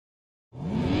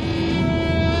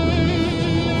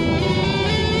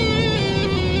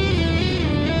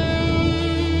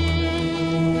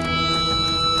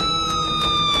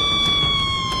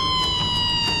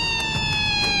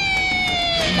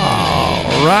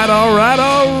All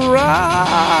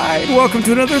right. Welcome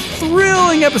to another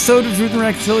thrilling episode of Truth and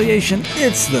Reconciliation.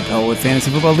 It's the Pellwood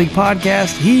Fantasy Football League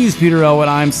podcast. He's Peter Elwood.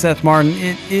 I'm Seth Martin.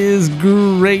 It is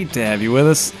great to have you with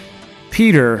us.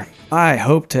 Peter, I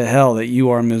hope to hell that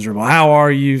you are miserable. How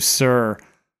are you, sir?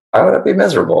 Why would I be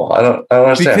miserable? I don't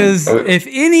understand. Because if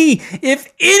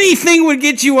anything would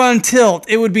get you on tilt,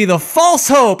 it would be the false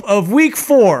hope of week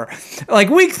 4. Like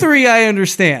week 3, I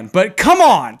understand, but come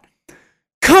on.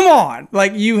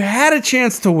 Like you had a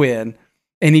chance to win,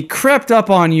 and he crept up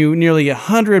on you nearly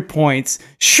 100 points.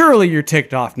 Surely you're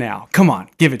ticked off now. Come on,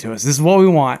 give it to us. This is what we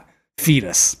want. Feed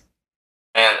us.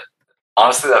 And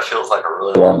honestly, that feels like a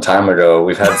really long time ago.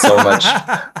 We've had so much.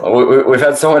 We've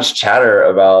had so much chatter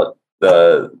about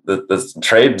the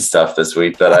trade stuff this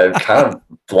week that I've kind of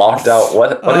blocked out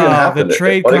what even happened.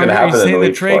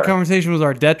 The trade conversation was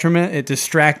our detriment. It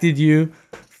distracted you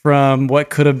from what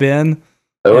could have been.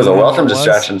 It was a welcome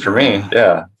distraction for me.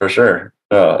 Yeah, for sure.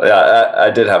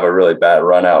 I did have a really bad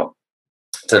run out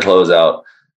to close out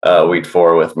week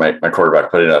 4 with my quarterback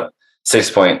putting up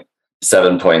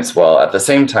 6.7 points while at the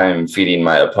same time feeding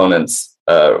my opponent's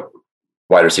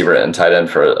wide receiver and tight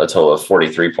end for a total of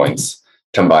 43 points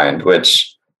combined,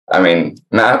 which, I mean,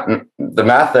 the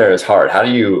math there is hard. How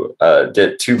do you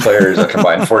get 2 players a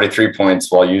combined 43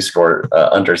 points while you score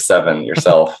under 7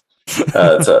 yourself?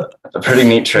 It's a pretty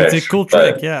neat trick. It's a cool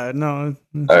trick, yeah. No,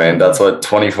 I mean, that's what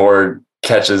 24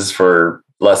 catches for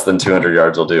less than 200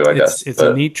 yards will do, I guess. It's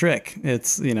a neat trick.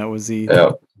 It's, was he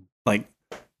like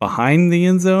behind the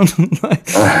end zone? So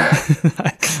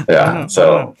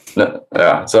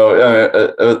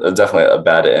it was definitely a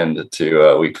bad end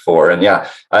to week 4. And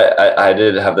I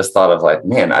did have this thought of like,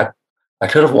 man, I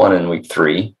could have won in week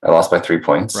 3. I lost by 3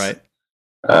 points. Right.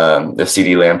 If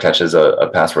CD Lamb catches a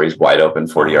pass where he's wide open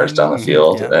 40 yards down the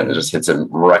field and it just hits him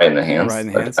right in the hands,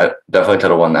 I definitely could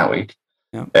have won that week.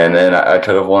 Yeah. And then I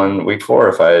could have won week 4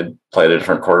 if I had played a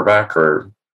different quarterback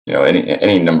or,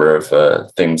 any number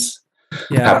of things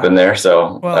happen there.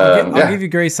 So, I'll give you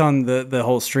grace on the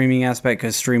whole streaming aspect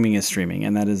because streaming is streaming,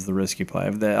 and that is the risk you play.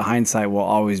 The hindsight will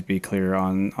always be clear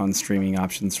on streaming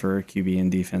options for QB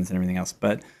and defense and everything else.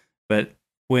 But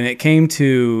when it came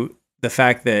to the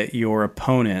fact that your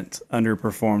opponent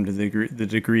underperformed to the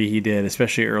degree he did,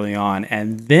 especially early on,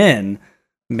 and then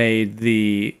made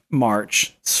the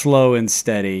march slow and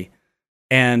steady,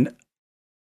 and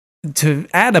to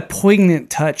add a poignant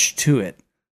touch to it,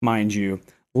 mind you,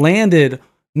 landed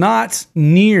not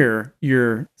near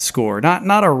your score,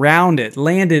 not around it,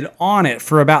 landed on it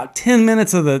for about 10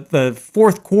 minutes of the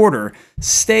fourth quarter,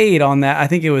 stayed on that, I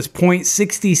think it was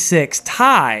 .66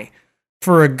 tie,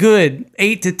 for a good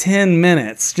 8 to 10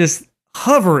 minutes, just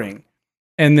hovering,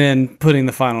 and then putting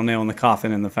the final nail in the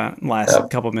coffin in the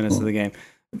last couple minutes of the game.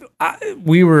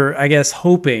 We were, I guess,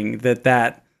 hoping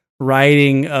that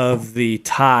riding of the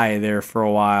tie there for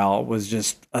a while was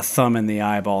just a thumb in the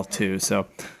eyeball too. So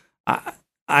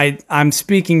I'm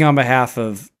speaking on behalf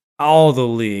of all the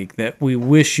league that we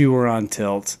wish you were on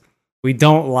tilt. We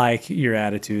don't like your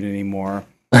attitude anymore.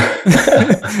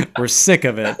 We're sick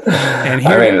of it, and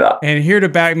here to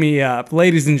back me up,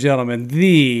 ladies and gentlemen,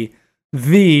 the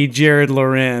Jared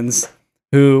Lorenz,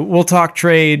 who we'll talk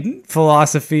trade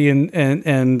philosophy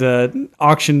and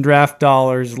auction draft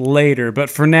dollars later. But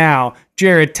for now,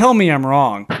 Jared, tell me I'm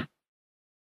wrong.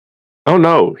 Oh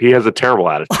no, he has a terrible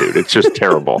attitude. It's just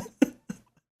terrible.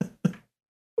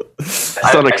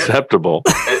 It's unacceptable.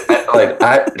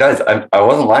 I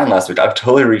wasn't lying last week. I've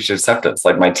totally reached acceptance.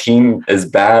 Like, my team is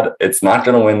bad. It's not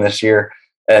going to win this year,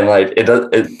 and I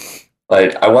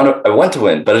want to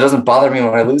win, but it doesn't bother me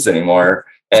when I lose anymore.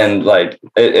 And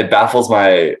it baffles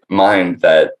my mind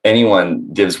that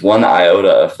anyone gives one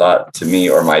iota of thought to me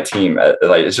or my team.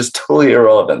 It's just totally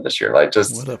irrelevant this year. What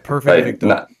a perfect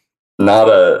victim.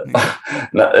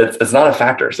 It's not a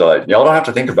factor. So y'all don't have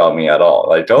to think about me at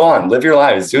all. Go on, live your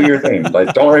lives, do your thing.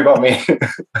 Don't worry about me.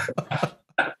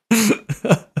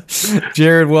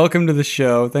 Jared, welcome to the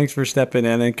show. Thanks for stepping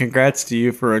in, and congrats to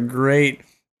you for a great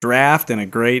draft and a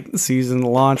great season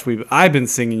launch. I've been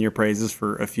singing your praises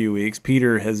for a few weeks.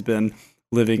 Peter has been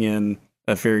living in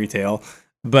a fairy tale,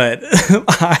 but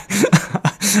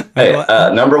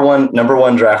number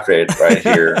one draft grade right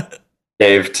here.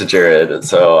 Gave to Jared,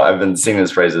 so I've been singing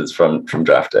his praises from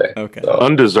draft day. Okay, so.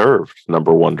 Undeserved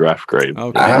number 1 draft grade.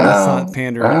 Okay, let's not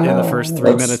pander in the first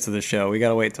 3 minutes of the show. We got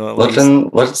to wait till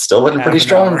still looking pretty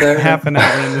strong there. Half an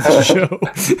hour into the show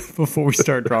before we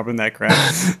start dropping that crap.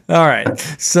 All right,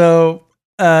 so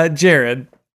Jared,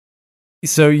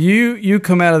 so you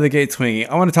come out of the gate swinging.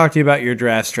 I want to talk to you about your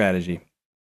draft strategy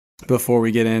before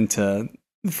we get into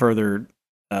further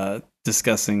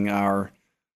discussing our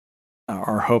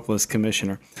our hopeless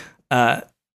commissioner.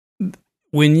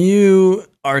 When you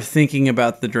are thinking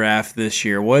about the draft this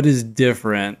year, what is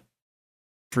different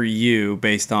for you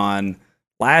based on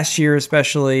last year,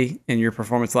 especially in your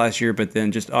performance last year, but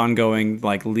then just ongoing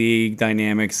like league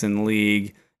dynamics and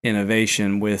league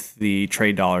innovation with the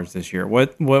trade dollars this year?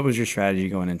 What was your strategy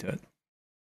going into it?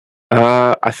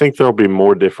 I think there'll be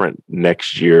more different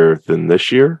next year than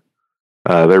this year.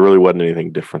 There really wasn't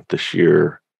anything different this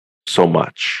year so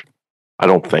much, I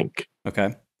don't think.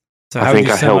 Okay. So how would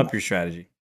you sum up your strategy?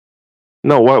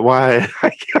 No, why?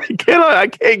 I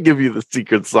can't give you the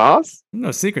secret sauce.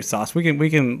 No secret sauce. We have the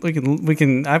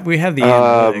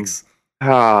analytics.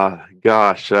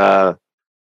 Gosh. Did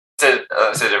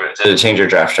it change your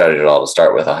draft strategy at all to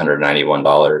start with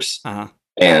 $191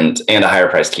 and a higher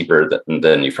price keeper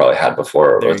than you probably had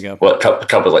before? There you go. What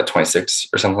cup was like 26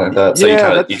 or something like that? So you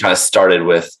kind of started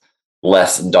with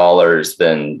less dollars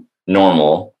than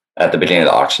normal at the beginning of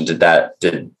the auction.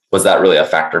 Was that really a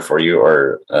factor for you,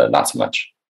 or not so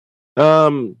much?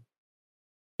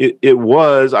 It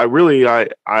was.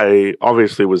 I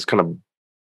obviously was kind of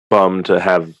bummed to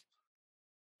have.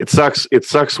 It sucks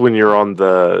when you're on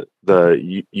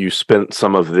you spent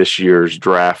some of this year's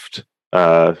draft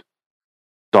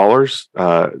dollars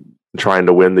trying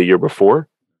to win the year before.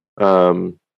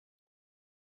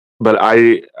 But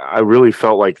I really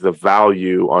felt like the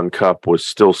value on Cup was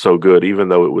still so good, even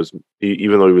though he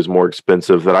was more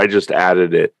expensive, that I just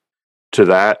added it to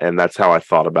that, and that's how I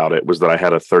thought about it, was that I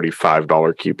had a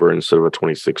 $35 keeper instead of a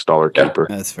 $26 keeper.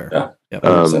 That's fair. Yeah, that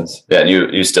makes sense. Yeah, and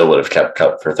you still would have kept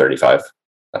Cup for $35.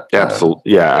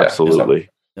 Absolutely. Absolutely.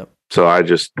 Yep. So I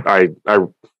did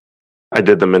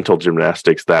the mental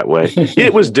gymnastics that way.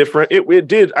 It was different. It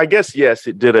did. I guess yes,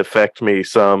 it did affect me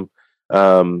some.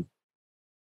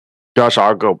 Gosh,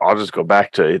 I'll just go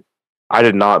back to it. I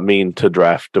did not mean to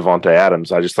draft Davante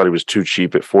Adams. I just thought he was too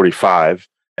cheap at 45,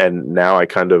 and now I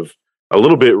kind of a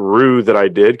little bit rude that I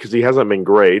did, because he hasn't been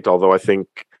great, although I think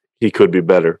he could be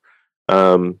better.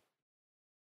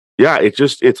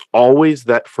 It's always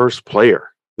that first player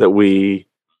that we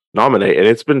nominate, and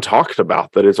it's been talked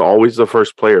about that it's always the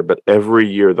first player, but every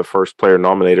year the first player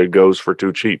nominated goes for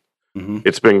too cheap. Mm-hmm.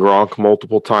 It's been Gronk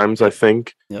multiple times, I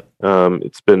think. Yep.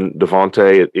 It's been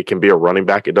Davante. It can be a running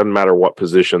back. It doesn't matter what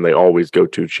position. They always go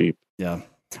too cheap. Yeah.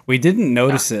 We didn't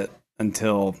notice it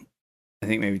until I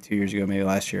think maybe 2 years ago, maybe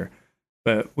last year.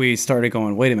 But we started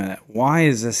going, wait a minute, why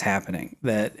is this happening?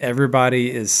 That everybody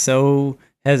is so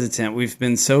hesitant. We've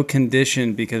been so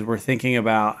conditioned because we're thinking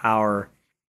about our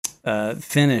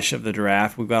finish of the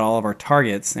draft. We've got all of our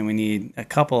targets, and we need a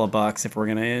couple of bucks if we're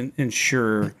going to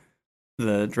ensure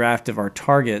the draft of our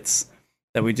targets,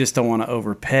 that we just don't want to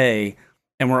overpay.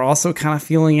 And we're also kind of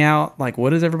feeling out, like, what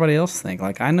does everybody else think?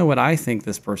 Like, I know what I think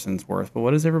this person's worth, but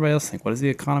what does everybody else think? What does the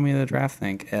economy of the draft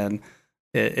think? And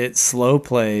it slow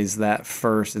plays that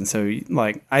first. And so,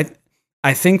 like, I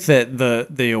think that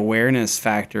the awareness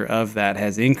factor of that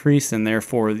has increased, and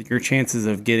therefore your chances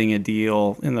of getting a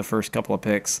deal in the first couple of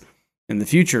picks in the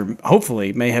future,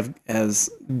 hopefully, has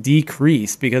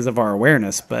decreased because of our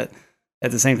awareness. But at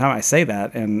the same time, I say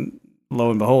that, and lo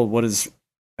and behold, what does the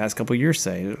past couple of years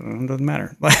say? It doesn't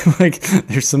matter. Like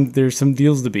there's some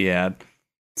deals to be had.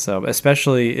 So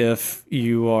especially if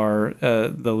you are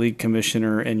the league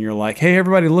commissioner and you're like, hey,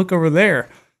 everybody, look over there,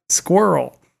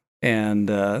 squirrel, and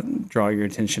draw your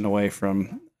attention away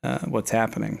from what's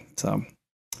happening. So I'm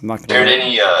not going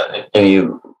to. Any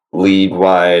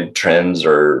league-wide trends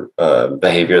or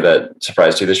behavior that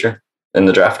surprised you this year in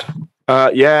the draft?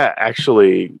 Yeah,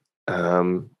 actually.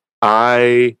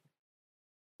 I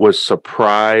was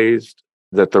surprised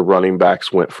that the running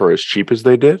backs went for as cheap as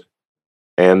they did,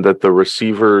 and that the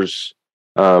receivers,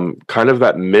 kind of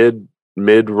that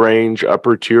mid-range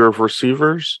upper tier of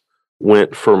receivers,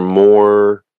 went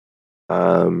for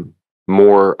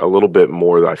a little bit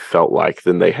more, I felt like,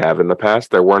 than they have in the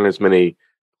past. There weren't as many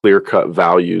clear-cut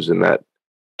values in that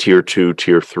tier 2,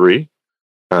 tier 3.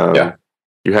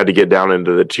 You had to get down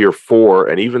into the tier 4,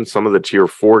 and even some of the tier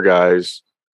 4 guys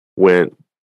went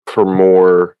for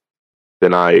more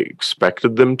than I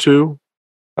expected them to.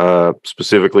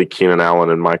 Specifically, Keenan Allen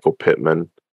and Michael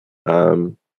Pittman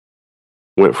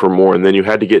went for more, and then you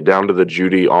had to get down to the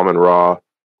Judy, Amon-Ra,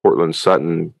 Cortland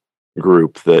Sutton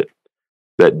group that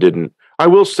didn't. I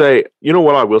will say, you know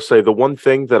what I will say? The one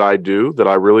thing that I do that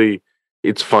I really,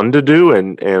 it's fun to do,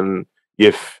 and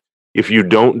if you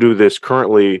don't do this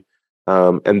currently.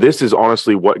 And this is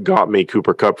honestly what got me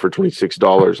Cooper Kupp for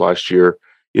 $26 last year,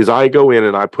 is I go in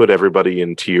and I put everybody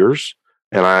in tiers,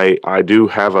 and I do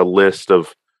have a list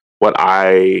of what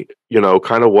I,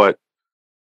 kind of what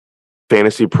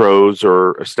Fantasy Pros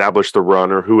or Establish the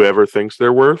Run or whoever thinks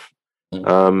they're worth.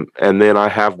 And then I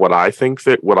have what I think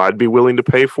that what I'd be willing to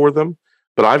pay for them,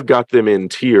 but I've got them in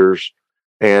tiers,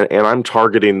 and I'm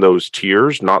targeting those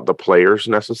tiers, not the players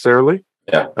necessarily.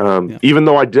 Even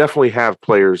though I definitely have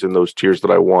players in those tiers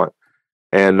that I want.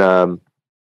 And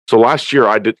so last year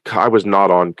I was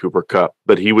not on Cooper Kupp,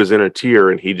 but he was in a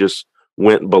tier and he just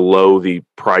went below the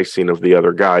pricing of the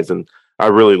other guys, and I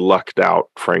really lucked out,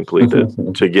 frankly,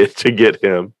 to get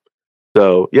him.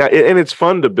 So yeah, and it's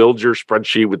fun to build your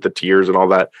spreadsheet with the tiers and all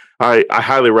that. I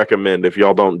highly recommend, if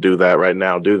y'all don't do that right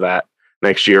now, do that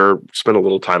next year. Spend a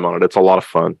little time on it. It's a lot of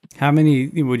fun. How many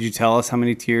would you tell us? How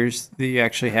many tiers that you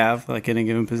actually have, like in a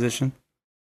given position?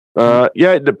 Yeah,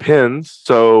 it depends.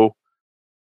 So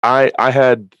I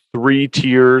had 3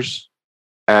 tiers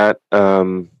at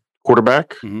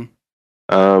quarterback.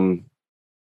 I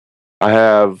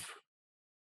have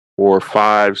 4,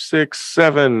 5, 6,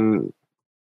 7.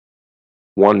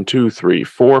 1, 2, 3,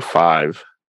 4, 5,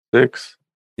 6.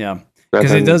 Yeah,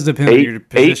 because it does depend on your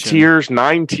position. 8 tiers,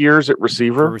 9 tiers at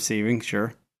receiver. For receiving,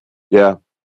 sure. Yeah.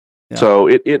 So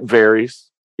it varies.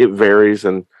 It varies,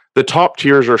 and the top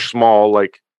tiers are small.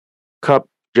 Like Kupp,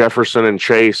 Jefferson, and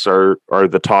Chase are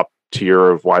the top tier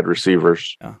of wide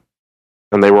receivers. Yeah.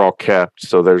 And they were all kept,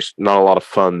 so there's not a lot of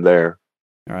fun there.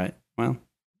 All right. Well,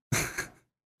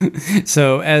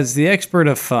 so as the expert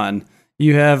of fun,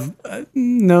 you have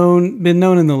been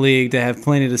known in the league to have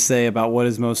plenty to say about what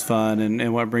is most fun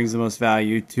and what brings the most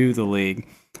value to the league.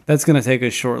 That's going to take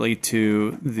us shortly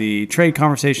to the trade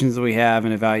conversations that we have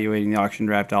and evaluating the auction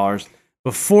draft dollars.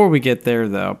 Before we get there,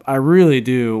 though, I really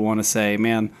do want to say,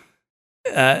 man,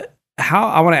 I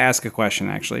want to ask a question,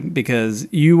 actually, because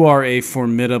you are a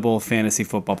formidable fantasy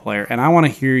football player, and I want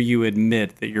to hear you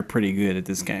admit that you're pretty good at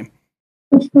this game.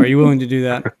 Are you willing to do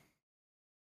that?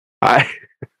 I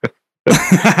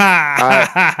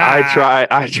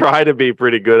try to be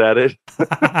pretty good at it.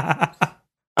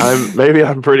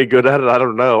 I'm pretty good at it. I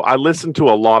don't know. I listen to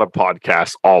a lot of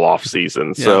podcasts all off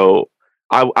season, so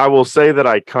I will say that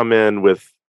I come in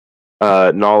with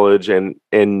knowledge and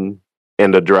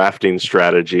a drafting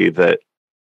strategy that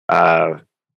I've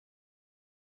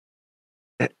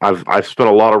spent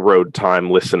a lot of road time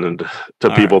listening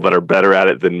to people that are better at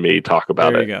it than me talk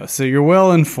about it. There you go. So you're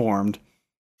well informed.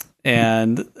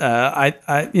 And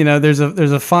there's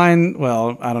a fine,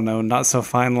 well, I don't know, not so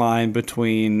fine line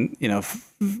between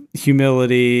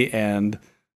humility and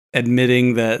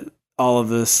admitting that all of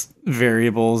this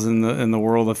variables in the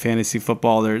world of fantasy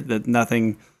football, that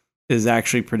nothing is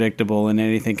actually predictable and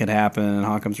anything can happen, and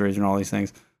Occam's razor and all these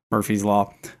things, Murphy's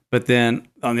law. But then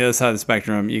on the other side of the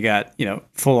spectrum, you got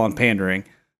full on pandering.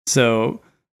 So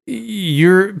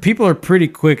people are pretty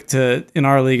quick to, in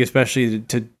our league especially,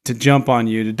 to jump on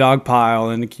you, to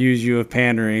dogpile and accuse you of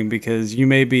pandering because you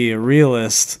may be a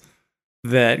realist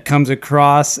that comes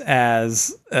across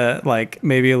as like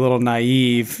maybe a little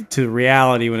naive to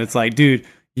reality when it's like, dude,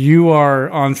 you are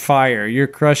on fire. You're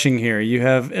crushing here. You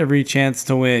have every chance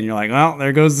to win. You're like, well,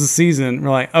 there goes the season. We're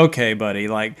like, okay, buddy.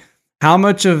 Like, how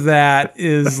much of that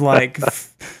is like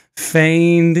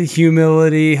feigned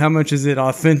humility? How much is it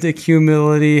authentic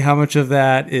humility? How much of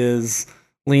that is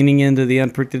leaning into the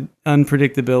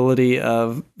unpredictability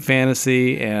of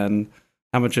fantasy, and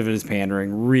how much of it is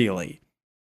pandering, really?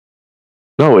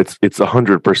 No, it's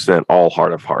 100% all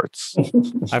heart of hearts.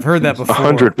 I've heard that before.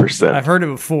 100%. I've heard it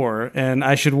before, and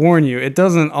I should warn you, it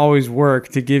doesn't always work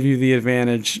to give you the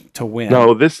advantage to win.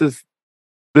 No, this is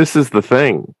the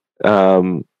thing.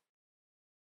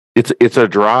 It's a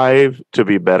drive to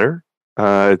be better.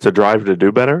 It's a drive to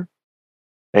do better,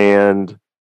 and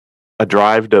a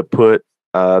drive to put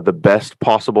the best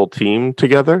possible team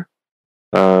together.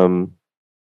 I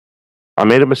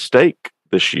made a mistake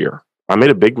this year. I made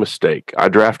a big mistake. I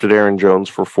drafted Aaron Jones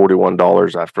for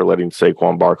 $41 after letting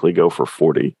Saquon Barkley go for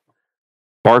 $40.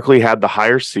 Barkley had the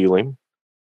higher ceiling.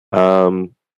 I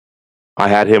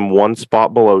had him one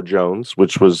spot below Jones,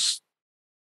 which was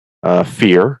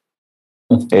fear.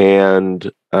 And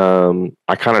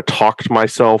I kind of talked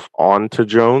myself onto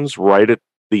Jones right at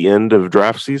the end of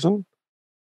draft season.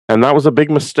 And that was a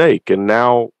big mistake. And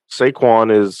now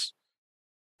Saquon is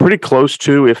pretty close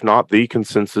to, if not the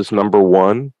consensus number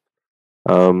one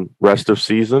rest of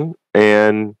season.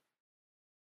 And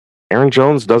Aaron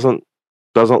Jones doesn't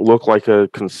look like a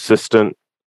consistent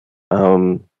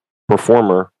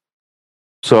performer.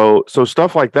 So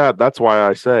stuff like that, that's why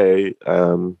I say,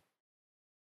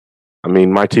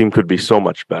 my team could be so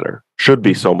much better, should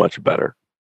be so much better.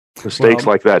 Mistakes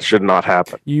like that should not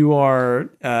happen. You are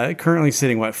currently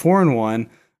sitting, 4-1,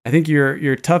 I think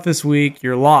your toughest week,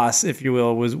 your loss, if you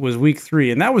will, was week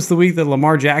 3, and that was the week that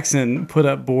Lamar Jackson put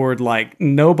up board like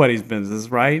nobody's business,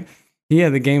 right? He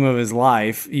had the game of his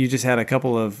life. You just had a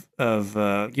couple of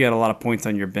you had a lot of points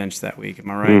on your bench that week. Am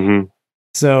I right? Mm-hmm.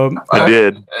 So I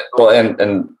did. Well,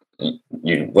 and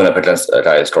you went up against a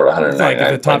guy who scored 199.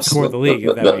 Like the top score of the league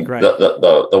that week, right?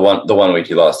 The one week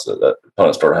he lost, the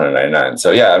opponent scored 199.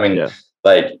 So yeah, I mean,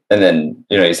 like, and then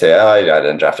you say, oh, I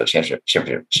didn't draft a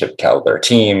championship caliber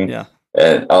team,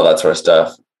 and all that sort of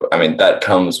stuff. I mean, that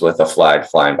comes with a flag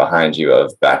flying behind you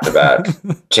of back-to-back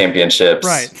championships,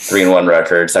 3-1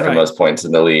 record, second most points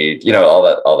in the league. All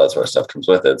that sort of stuff comes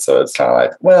with it. So it's kind of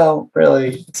like, well,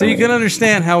 really. So you can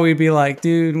understand how we'd be like,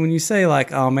 dude, when you say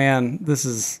like, oh man, this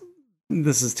is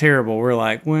terrible. We're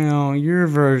like, well, your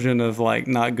version of like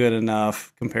not good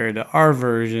enough compared to our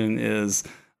version is,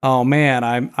 oh man,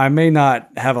 I may not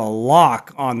have a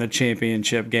lock on the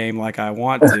championship game like I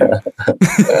want to.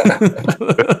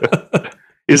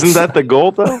 Isn't that the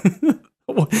goal, though?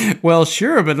 Well,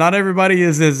 sure, but not everybody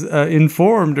is as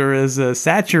informed or as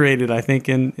saturated, I think,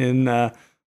 in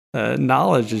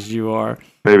knowledge as you are.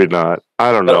 Maybe not.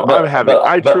 I don't know.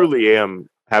 I truly am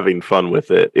having fun with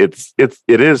it. It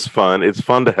is fun. It's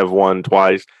fun to have won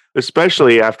twice,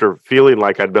 especially after feeling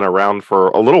like I'd been around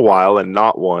for a little while and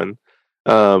not won.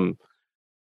 Yeah,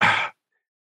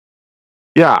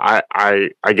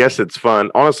 I guess it's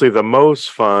fun. Honestly, the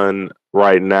most fun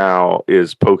right now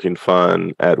is poking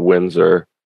fun at Windsor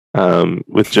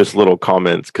with just little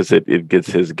comments because it gets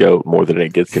his goat more than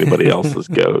it gets anybody else's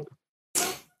goat.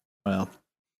 Well,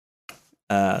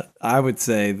 I would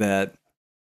say that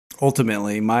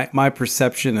ultimately my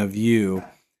perception of you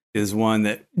is one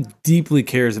that deeply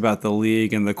cares about the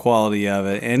league and the quality of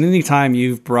it. And anytime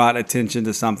you've brought attention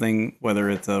to something, whether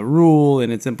it's a rule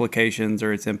and its implications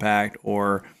or its impact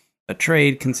or a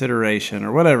trade consideration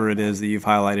or whatever it is that you've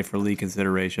highlighted for league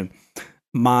consideration,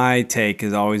 my take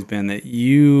has always been that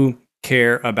you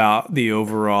care about the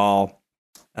overall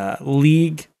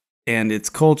league and its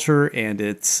culture and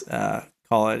its,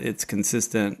 its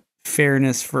consistent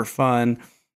fairness for fun,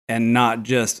 and not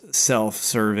just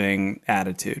self-serving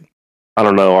attitude. I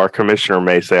don't know. Our commissioner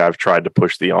may say I've tried to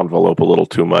push the envelope a little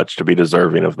too much to be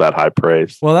deserving of that high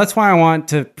praise. Well, that's why I want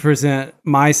to present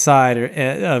my side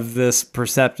of this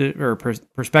perspective,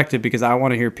 because I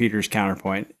want to hear Peter's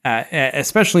counterpoint,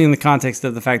 especially in the context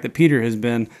of the fact that Peter has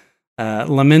been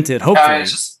lamented. Hopefully,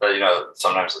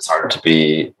 sometimes it's hard to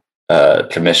be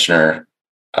commissioner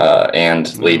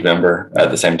and lead member at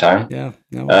the same time. Yeah.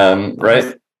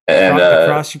 Right. And the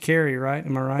cross you carry, right?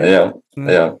 Am I right?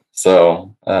 Yeah.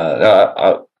 So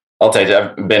I'll take it.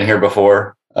 I've been here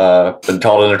before, been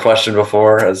called into question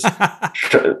before as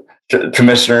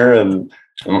commissioner, and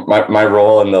my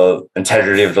role in the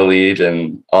integrity of the league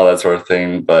and all that sort of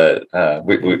thing. But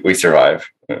we survive.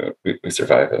 We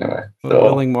survive anyway. What a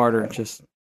willing martyr, just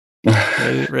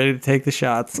ready to take the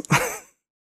shots.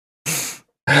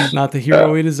 Not the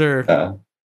hero we deserve.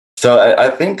 So I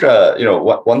think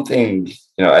one thing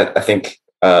I think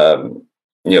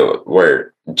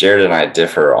where Jared and I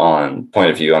differ on point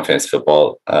of view on fantasy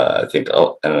football, I think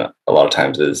and a lot of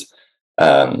times is,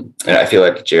 and I feel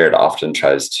like Jared often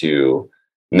tries to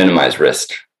minimize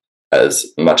risk as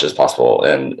much as possible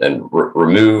and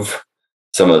remove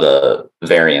some of the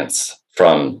variance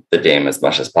from the game as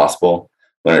much as possible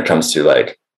when it comes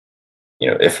to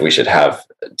if we should have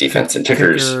defense and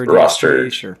kickers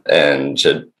rostered and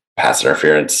should pass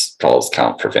interference calls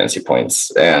count for fantasy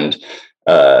points, and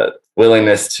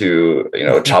willingness to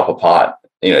chop a pot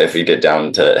if you get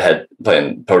down to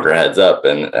playing poker heads up,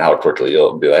 and how quickly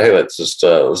you'll be like, hey, let's just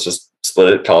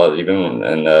split it, call it even,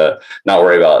 and not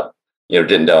worry about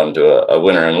getting down to a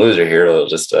winner and loser here. We'll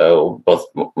just we'll both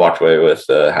walk away with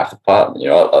half the pot.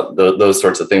 Those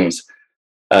sorts of things.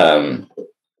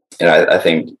 I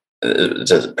think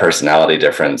just a personality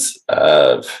difference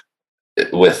of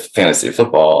with fantasy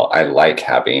football. I like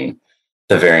having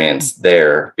the variance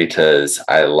there because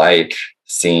I like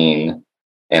seeing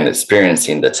and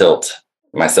experiencing the tilt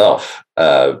myself,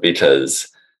 because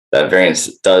that variance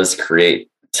does create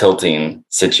tilting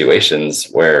situations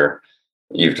where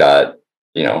you've got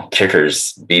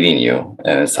kickers beating you,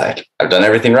 and it's like, I've done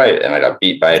everything right and I got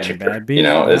beat by a kicker.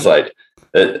 It's like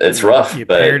it's rough. You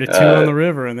paired a 2 on the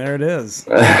river, and there it is.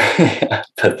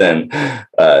 But then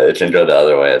it can go the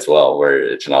other way as well, where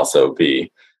it can also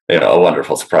be a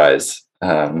wonderful surprise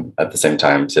at the same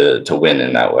time to win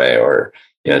in that way, or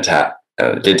to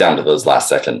get down to those last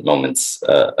second moments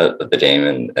of the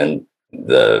game and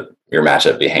your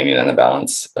matchup be hanging in the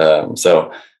balance.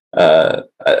 So I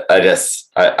guess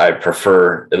I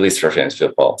prefer, at least for fantasy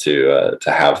football, to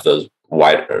have those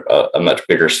a much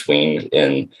bigger swing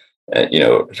in,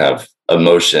 kind of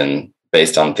emotion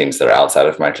based on things that are outside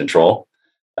of my control,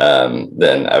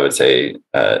 then I would say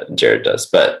Jared does.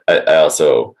 But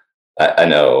I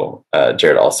know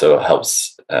Jared also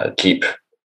helps keep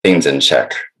things in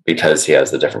check because he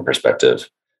has a different perspective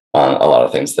on a lot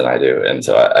of things than I do. And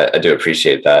so I do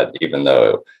appreciate that, even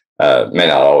though may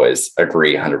not always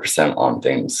agree 100% on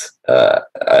things.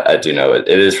 I do know it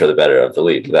is for the better of the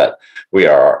league that we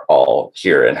are all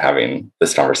here and having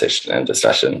this conversation and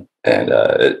discussion. And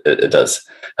it does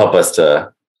help us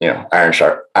to,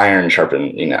 iron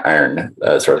sharpen iron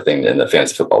sort of thing in the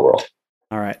fantasy football world.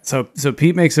 All right. So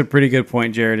Pete makes a pretty good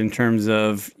point, Jared, in terms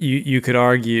of you could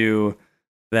argue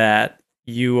that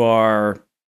you are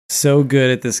so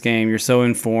good at this game, you're so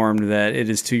informed that it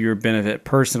is to your benefit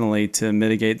personally to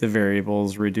mitigate the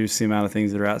variables, reduce the amount of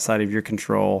things that are outside of your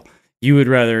control. You would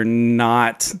rather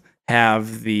not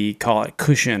have the, call it,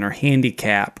 cushion or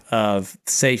handicap of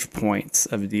safe points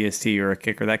of a DST or a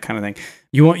kicker, that kind of thing.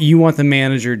 You want the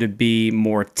manager to be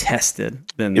more tested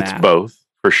than that. It's both,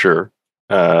 for sure.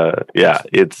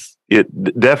 It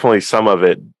definitely, some of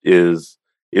it is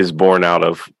born out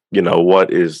of,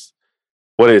 what is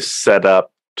set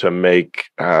up to make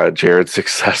Jared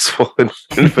successful in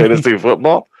fantasy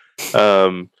football.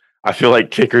 I feel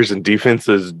like kickers and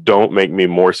defenses don't make me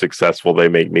more successful; they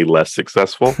make me less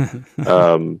successful.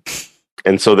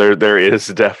 And so there is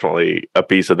definitely a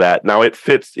piece of that. Now it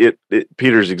fits.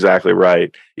 Peter's exactly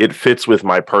right. It fits with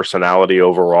my personality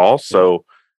overall. So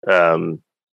I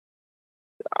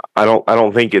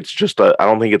don't think it's just I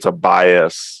don't think it's a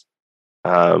bias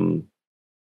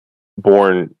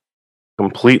born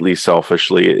completely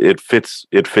selfishly. It fits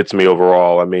me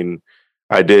overall. I mean,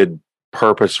 I did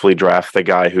purposefully draft the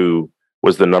guy who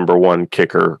was the number one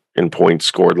kicker in points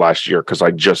scored last year because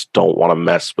I just don't want to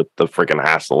mess with the freaking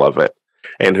hassle of it.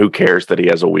 And who cares that he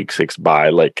has a week 6 bye?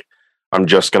 Like, I'm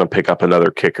just going to pick up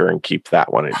another kicker and keep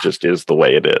that one. It just is the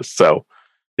way it is. So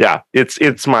yeah,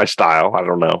 it's my style. I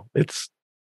don't know.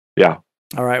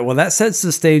 All right. Well, that sets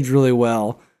the stage really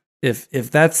well.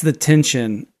 If that's the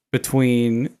tension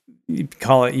between,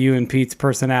 call it, you and Pete's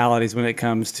personalities when it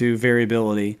comes to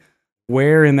variability,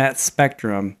 where in that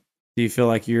spectrum do you feel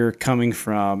like you're coming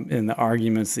from in the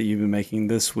arguments that you've been making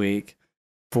this week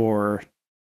for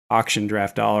auction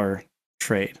draft dollar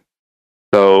trade?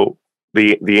 So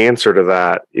the answer to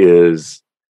that is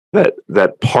that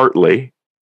partly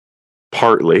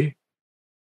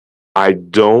I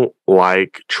don't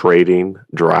like trading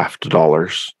draft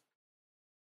dollars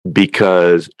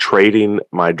because trading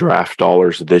my draft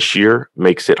dollars this year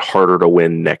makes it harder to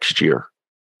win next year.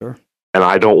 Sure. And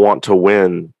I don't want to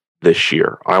win this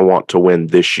year. I want to win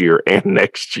this year and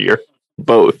next year,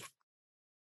 both.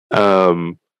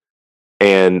 And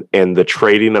the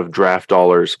trading of draft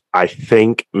dollars, I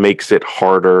think, makes it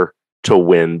harder to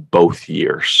win both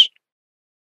years.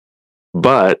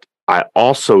 But I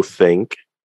also think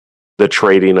the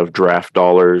trading of draft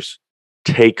dollars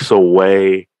takes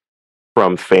away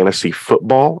from fantasy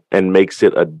football and makes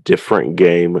it a different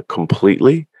game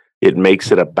completely. It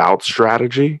makes it about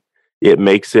strategy. It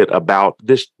makes it about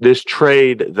this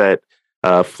trade that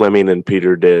Fleming and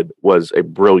Peter did was a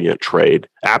brilliant trade.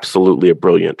 Absolutely a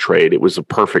brilliant trade. It was a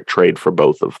perfect trade for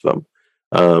both of them.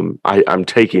 I'm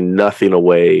taking nothing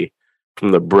away from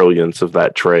the brilliance of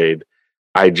that trade.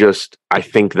 I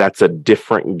think that's a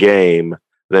different game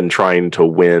than trying to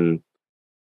win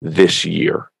this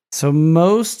year. So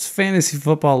most fantasy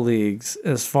football leagues,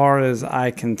 as far as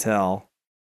I can tell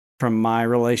from my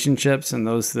relationships and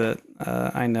those that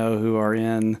I know who are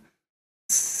in,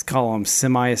 call them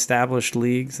semi-established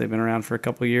leagues, they've been around for a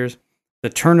couple of years, the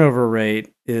turnover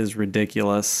rate is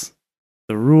ridiculous.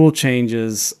 The rule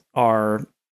changes are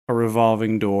a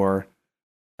revolving door.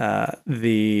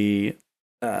 Even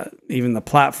the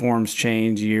platforms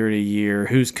change year to year.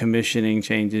 Who's commissioning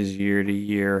changes year to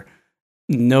year.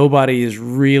 Nobody is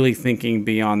really thinking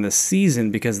beyond the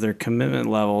season because their commitment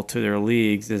level to their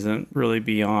leagues isn't really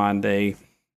beyond a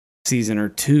season or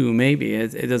two, maybe.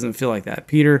 It doesn't feel like that.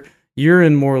 Peter, you're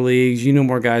in more leagues. You know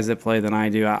more guys that play than I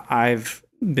do. I've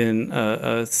been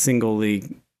a single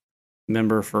league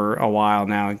member for a while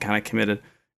now and kind of committed.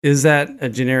 Is that a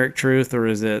generic truth, or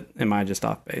am I just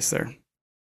off base there?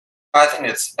 I think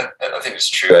it's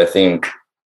true. I think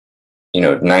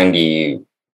 90%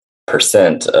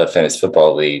 of fantasy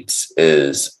football leagues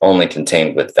is only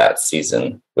contained with that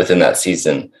season. Within that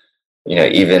season,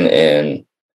 even in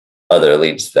other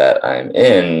leagues that I'm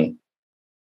in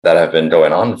that have been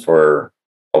going on for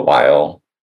a while,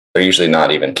 they're usually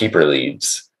not even keeper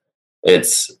leagues.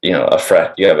 It's you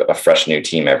have a fresh new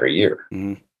team every year,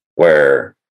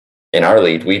 where in our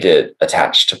league, we did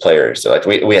attach to players. So like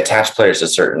we attach players to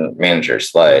certain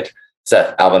managers, like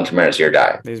Seth, Alvin Kamara is your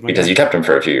guy because you kept him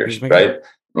for a few years, right?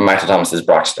 Michael Thomas is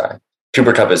Brock's guy.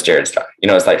 Cooper Kupp is Jared's guy. You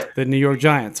know, it's like the New York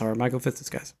Giants are Michael Fitz's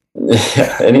guys.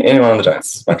 Yeah, anyone on the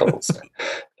Giants, Michael's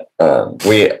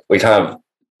guy. We kind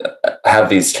of have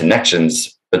these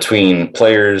connections between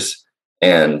players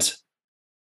and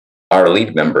our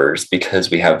league members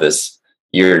because we have this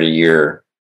year to year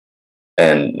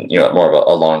and, you know, more of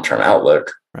a long-term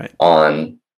outlook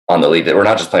on the league, that we're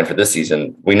not just playing for this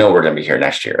season. We know we're going to be here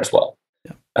next year as well.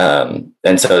 Yeah.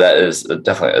 And so that is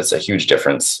definitely, it's a huge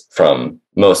difference from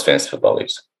most fantasy football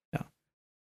leagues. Yeah.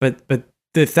 But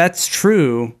if that's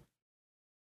true,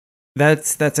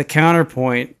 that's a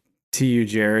counterpoint to you,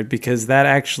 Jared, because that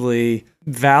actually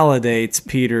validates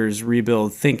Peter's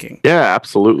rebuild thinking. Yeah,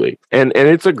 absolutely. And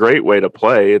it's a great way to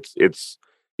play.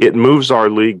 It moves our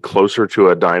league closer to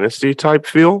a dynasty type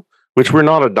feel, which we're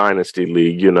not a dynasty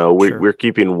league, you know, we're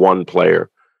keeping one player.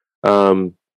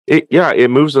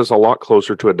 It moves us a lot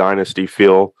closer to a dynasty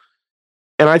feel.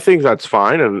 And I think that's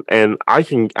fine. And I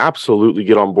can absolutely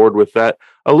get on board with that.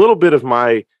 A little bit of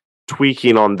my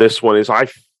tweaking on this one is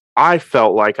I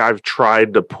felt like I've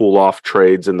tried to pull off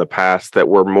trades in the past that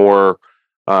were more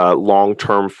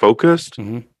long-term focused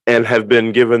and have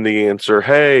been given the answer,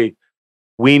 hey,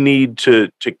 we need to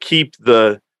keep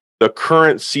the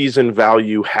current season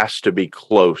value has to be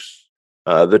close.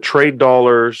 The trade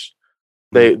dollars,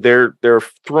 they're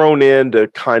thrown in to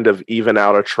kind of even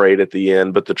out a trade at the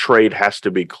end, but the trade has to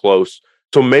be close.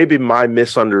 So maybe my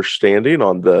misunderstanding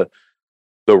on the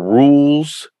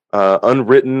rules,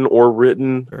 unwritten or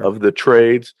written, of the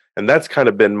trades, and that's kind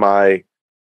of been my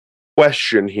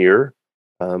question here,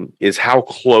 is how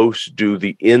close do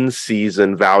the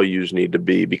in-season values need to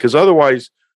be? Because otherwise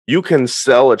you can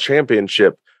sell a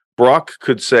championship. Brock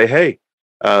could say, hey,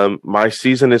 my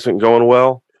season isn't going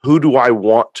well. Who do I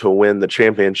want to win the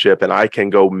championship? And I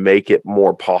can go make it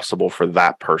more possible for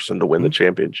that person to win the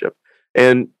championship.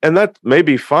 And that may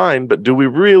be fine, but do we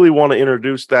really want to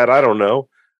introduce that? I don't know.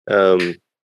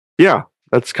 Yeah,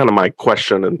 that's kind of my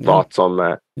question and thoughts on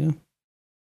that.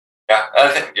 Yeah, I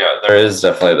think there is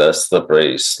definitely the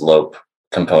slippery slope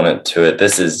component to it.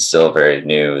 This is still very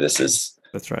new. That's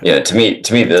right. Yeah, to me,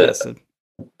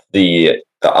 the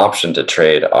option to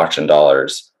trade auction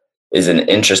dollars is an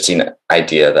interesting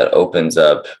idea that opens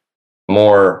up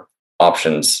more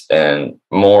options and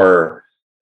more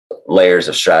layers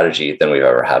of strategy than we've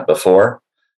ever had before,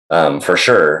 for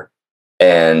sure.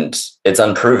 And it's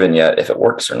unproven yet if it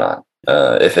works or not.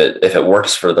 If it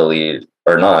works for the lead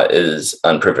or not is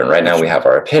unproven. Right now we have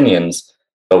our opinions,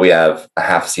 but we have a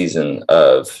half season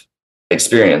of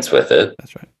experience with it.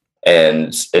 That's right. And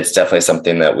it's definitely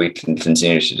something that we can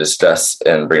continue to discuss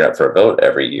and bring up for a vote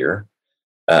every year.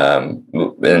 And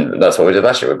that's what we did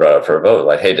last year. We brought it up for a vote.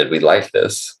 Like, hey, did we like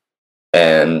this?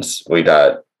 And we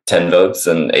got 10 votes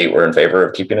and 8 were in favor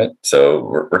of keeping it. So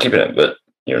we're keeping it. But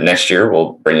next year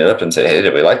we'll bring it up and say, hey,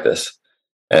 did we like this?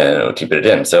 And we'll keep it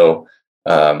in. So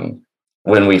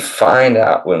when we find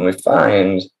that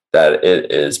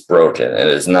it is broken and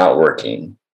it is not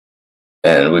working,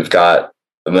 and we've got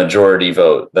a majority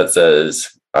vote that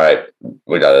says, all right,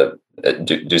 we got to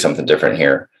do something different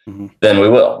here, then we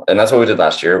will. And that's what we did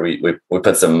last year. We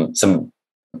put some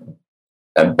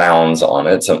bounds on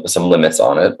it, some limits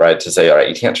on it, right? To say, all right,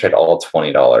 you can't trade all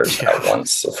 $20 at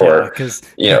once for, because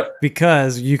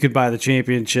you could buy the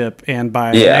championship and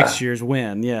buy next year's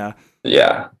win. Yeah.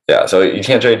 So you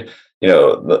can't trade,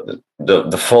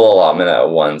 the full allotment at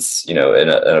once, in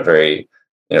a very,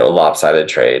 lopsided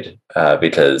trade,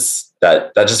 because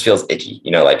that just feels icky.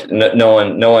 Like no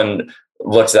one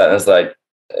looks at it and is like,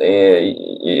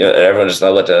 everyone just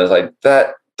looked at it and is like,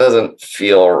 that doesn't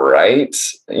feel right,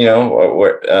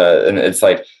 and it's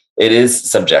like, it is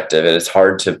subjective. It is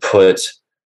hard to put,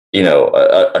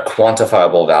 a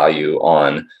quantifiable value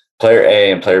on player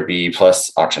A and player B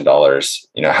plus auction dollars.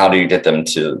 How do you get them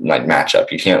to like match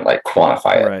up? You can't like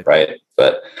quantify it, right?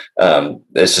 But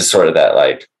it's just sort of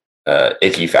that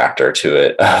icky factor to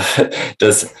it.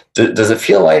 Does it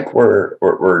feel like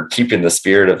we're keeping the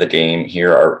spirit of the game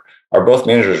here? Are both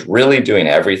managers really doing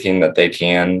everything that they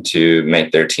can to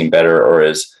make their team better, or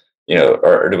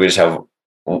or do we just have?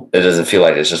 It doesn't feel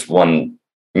like it's just one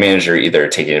manager either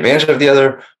taking advantage of the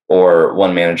other, or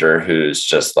one manager who's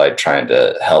just like trying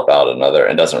to help out another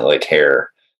and doesn't really care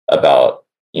about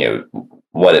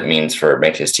what it means for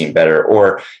making his team better,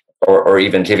 or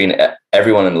even giving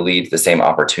everyone in the league the same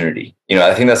opportunity.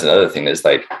 I think that's another thing is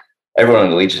like everyone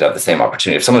in the league should have the same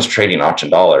opportunity. If someone's trading auction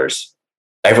dollars,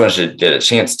 everyone should get a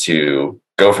chance to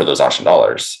go for those auction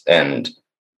dollars. And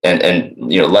and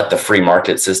let the free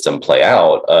market system play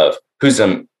out of who's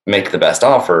going to make the best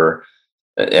offer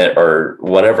or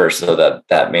whatever, so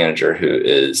that manager who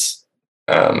is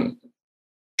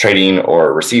trading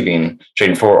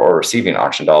for or receiving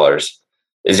auction dollars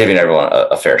is giving everyone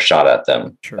a fair shot at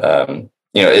them. Sure.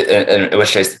 In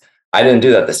which case, I didn't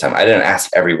do that this time. I didn't ask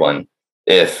everyone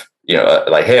if,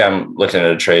 hey, I'm looking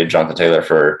at a trade Jonathan Taylor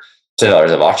for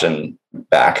 $10 of auction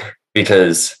back,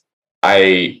 because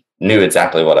I knew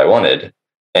exactly what I wanted.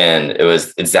 And it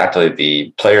was exactly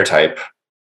the player type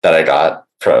that I got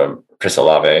from Chris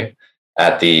Olave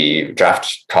at the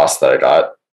draft cost that I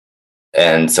got.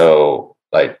 And so,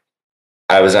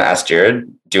 I was going to ask Jared,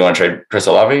 do you want to trade Chris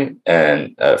Olave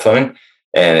and Fleming?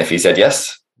 And if he said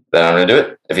yes, then I'm going to do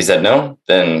it. If he said no,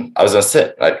 then I was going to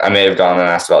sit. I may have gone and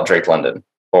asked about Drake London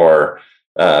or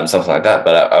something like that,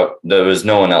 but there was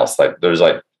no one else. There was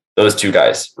those two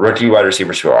guys, rookie wide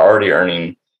receivers who are already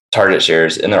earning target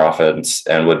shares in their offense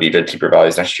and would be good keeper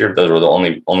values next year. Those were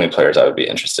the only players I would be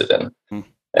interested in.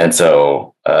 And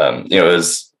so, it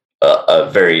was a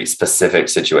very specific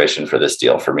situation for this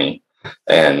deal for me.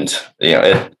 And,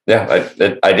 I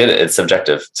did it. It's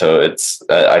subjective. So it's,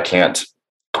 I can't,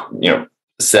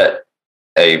 set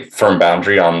a firm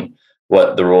boundary on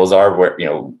what the rules are,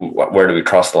 where do we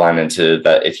cross the line into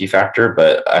that iffy factor.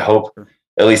 But I hope,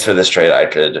 at least for this trade, I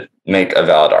could make a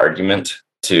valid argument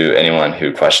to anyone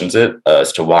who questions it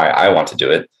as to why I want to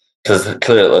do it. Because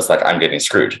clearly it looks like I'm getting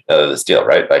screwed out of this deal,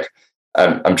 right?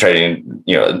 I'm trading,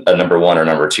 a number 1 or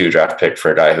number 2 draft pick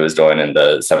for a guy who is going in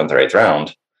the 7th or 8th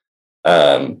round.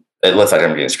 It looks like I'm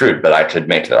getting screwed, but I could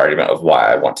make the argument of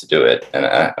why I want to do it. And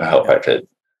I hope I could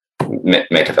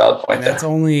make a valid point. And that's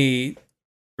only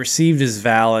received as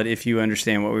valid if you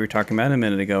understand what we were talking about a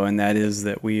minute ago. And that is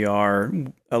that we are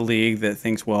a league that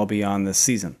thinks well beyond this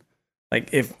season.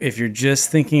 If you're just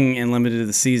thinking and limited to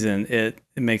the season, it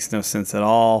makes no sense at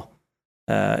all.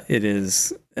 It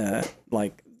is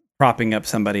propping up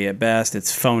somebody at best.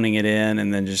 It's phoning it in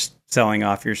and then just selling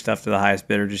off your stuff to the highest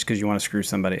bidder just because you want to screw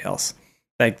somebody else.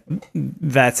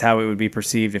 That's how it would be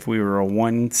perceived if we were a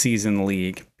 1-season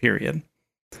league, period.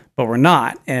 But we're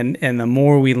not. And the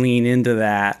more we lean into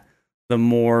that, the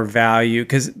more value.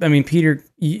 Because, Peter,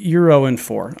 you're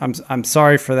 0-4. I'm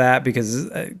sorry for that, because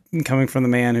coming from the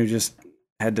man who just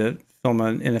had to film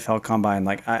an NFL combine,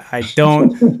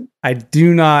 I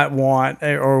do not want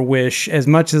or wish, as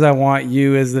much as I want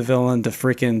you as the villain to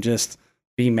freaking just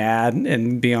be mad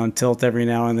and be on tilt every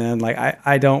now and then.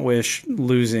 I don't wish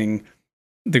losing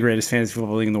the greatest fantasy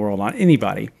football league in the world on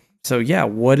anybody. So yeah,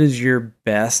 what is your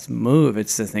best move?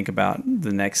 It's to think about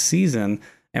the next season.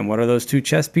 And what are those 2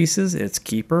 chess pieces? It's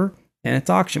keeper and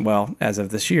it's auction. Well, as of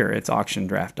this year, it's auction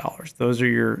draft dollars. Those are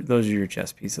your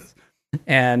chess pieces.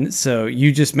 And so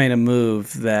you just made a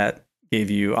move that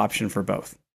gave you option for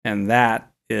both. And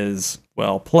that is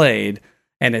well played.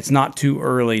 And it's not too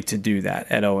early to do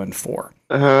that at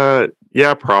 0-4.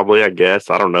 Yeah, probably, I guess.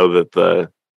 I don't know that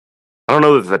the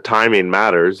timing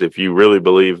matters. If you really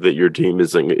believe that your team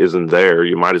isn't there,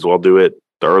 you might as well do it.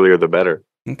 The earlier, the better.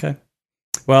 Okay.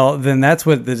 Well, then that's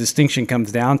what the distinction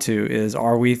comes down to: is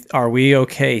are we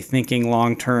okay thinking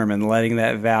long term and letting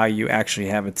that value actually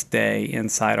have its day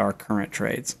inside our current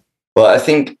trades? Well, I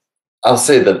think I'll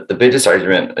say the biggest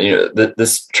argument,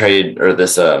 this trade or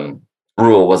this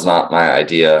rule was not my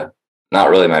idea, not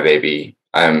really my baby.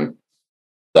 I'm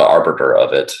the arbiter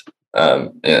of it.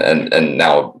 And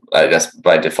now I guess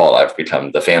by default I've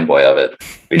become the fanboy of it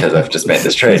because I've just made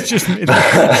this trade.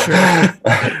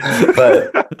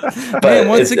 but man,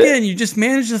 once again, you just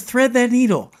managed to thread that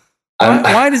needle.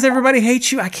 Why does everybody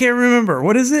hate you? I can't remember.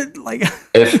 What is it like?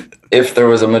 if there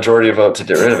was a majority vote to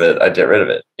get rid of it, I'd get rid of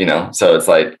it. So it's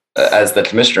as the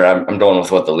commissioner, I'm going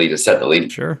with what the league has said. The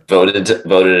league voted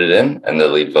it in, and the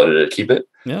league voted to keep it.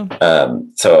 Yeah.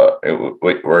 So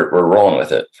we're rolling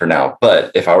with it for now.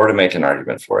 But if I were to make an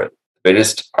argument for it, the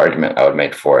biggest argument I would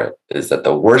make for it is that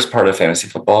the worst part of fantasy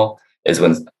football is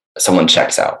when someone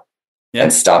checks out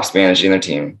and stops managing their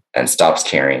team and stops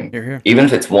caring. Even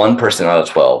if it's one person out of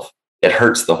 12, it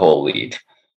hurts the whole league,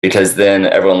 because then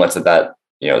everyone looks at that,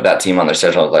 that team on their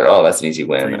schedule and is like, oh, that's an easy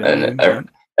win. And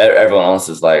everyone else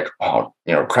is like, oh,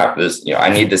 crap, I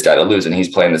need this guy to lose. And he's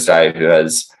playing this guy who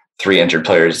has 3 injured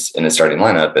players in his starting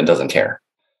lineup and doesn't care.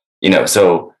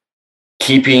 So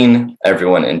keeping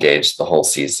everyone engaged the whole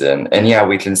season. And yeah,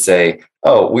 we can say,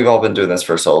 oh, we've all been doing this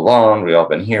for so long. We've all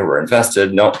been here. We're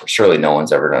invested. No, surely no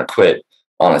one's ever going to quit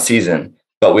on a season.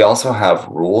 But we also have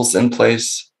rules in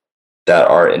place that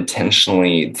are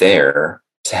intentionally there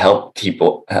to help keep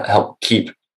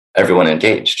everyone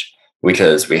engaged,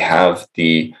 because we have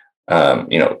the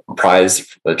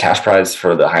prize, the cash prize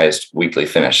for the highest weekly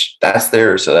finish. That's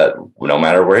there so that no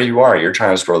matter where you are, you're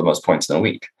trying to score the most points in a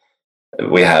week.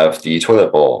 We have the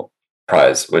toilet bowl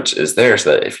prize, which is there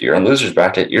so that if you're in losers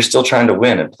bracket, you're still trying to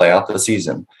win and play out the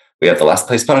season. We have the last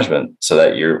place punishment so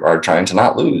that you are trying to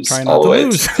not lose all the way to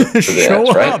the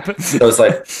end, right? So it's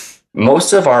like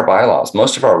most of our bylaws,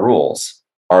 most of our rules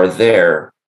are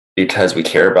there because we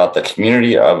care about the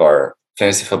community of our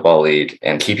fantasy football league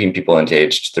and keeping people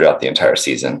engaged throughout the entire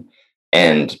season.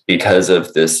 And because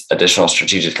of this additional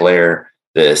strategic layer,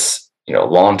 this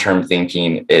long-term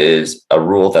thinking is a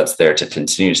rule that's there to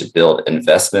continue to build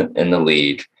investment in the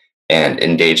league and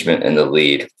engagement in the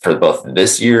league for both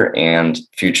this year and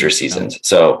future seasons.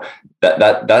 So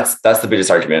that's the biggest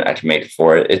argument I can make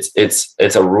for it.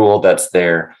 It's a rule that's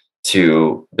there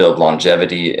to build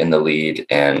longevity in the league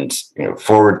and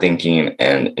forward thinking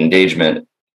and engagement.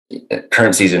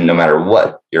 Current season, no matter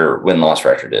what your win-loss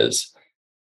record is,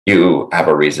 you have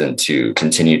a reason to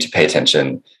continue to pay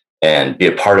attention and be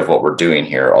a part of what we're doing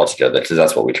here altogether, because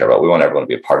that's what we care about. We want everyone to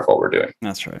be a part of what we're doing.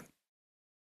 That's right.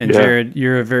 And Jared,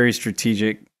 you're a very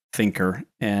strategic thinker,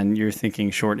 and you're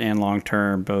thinking short and long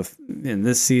term, both in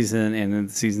this season and in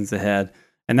the seasons ahead.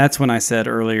 And that's when I said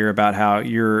earlier about how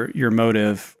your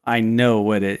motive, I know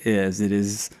what it is. It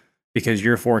is because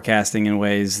you're forecasting in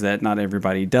ways that not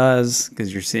everybody does,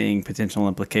 because you're seeing potential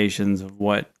implications of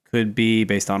what could be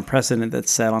based on precedent that's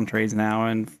set on trades now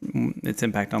and its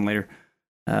impact on later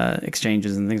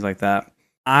exchanges and things like that.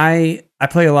 I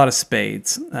play a lot of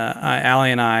spades.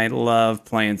 Allie and I love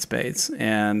playing spades,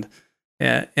 and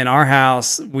in our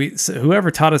house, whoever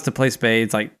taught us to play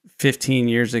spades like 15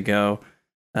 years ago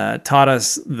taught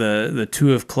us the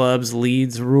two of clubs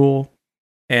leads rule,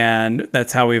 and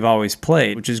that's how we've always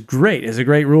played, which is great. It's a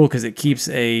great rule because it keeps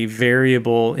a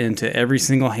variable into every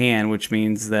single hand, which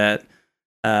means that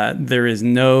there is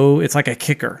it's like a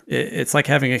kicker. It's like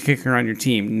having a kicker on your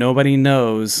team. Nobody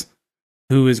knows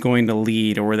who is going to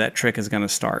lead or where that trick is going to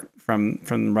start from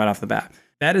right off the bat.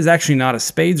 That is actually not a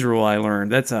spades rule I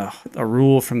learned. That's a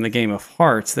rule from the game of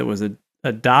hearts that was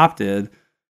adopted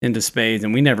into spades,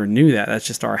 and we never knew that. That's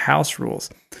just our house rules.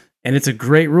 And it's a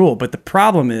great rule. But the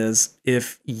problem is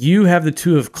if you have the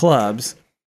two of clubs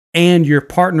and your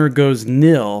partner goes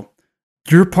nil,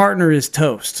 your partner is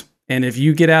toast. And if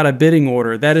you get out a bidding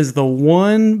order, that is the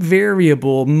one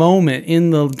variable moment in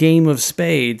the game of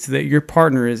spades that your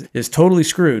partner is totally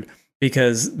screwed,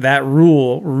 because that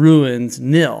rule ruins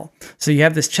nil. So you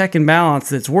have this check and balance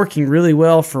that's working really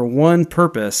well for one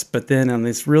purpose, but then on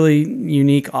this really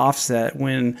unique offset,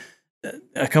 when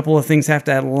a couple of things have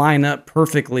to line up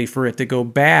perfectly for it to go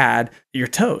bad, you're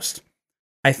toast.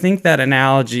 I think that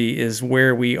analogy is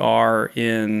where we are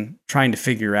in trying to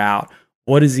figure out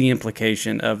what is the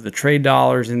implication of the trade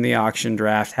dollars in the auction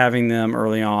draft, having them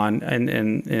early on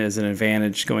and as an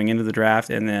advantage going into the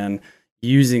draft, and then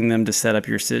using them to set up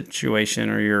your situation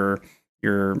or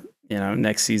your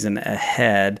next season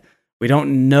ahead. We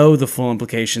don't know the full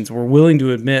implications. We're willing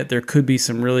to admit there could be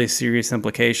some really serious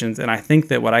implications. And I think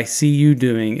that what I see you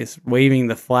doing is waving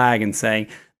the flag and saying,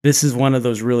 this is one of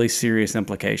those really serious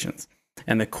implications.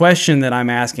 And the question that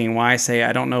I'm asking, why I say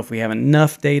I don't know if we have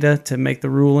enough data to make the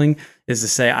ruling, is to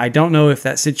say I don't know if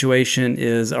that situation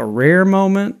is a rare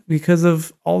moment because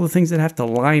of all the things that have to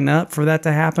line up for that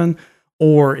to happen,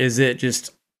 or is it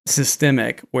just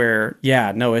systemic where,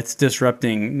 it's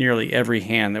disrupting nearly every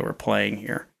hand that we're playing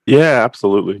here. Yeah,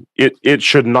 absolutely. It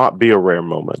should not be a rare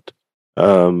moment.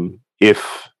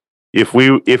 If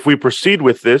we proceed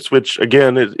with this, which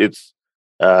again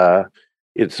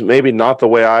it's maybe not the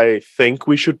way I think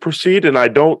we should proceed, and I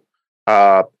don't.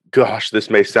 This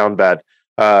may sound bad.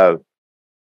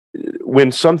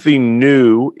 When something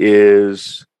new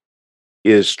is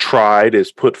tried,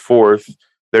 is put forth,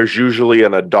 there's usually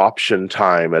an adoption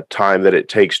time, a time that it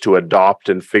takes to adopt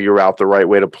and figure out the right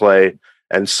way to play.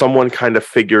 And someone kind of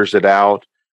figures it out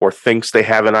or thinks they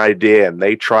have an idea and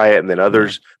they try it, and then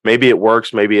others, maybe it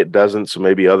works, maybe it doesn't. So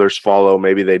maybe others follow,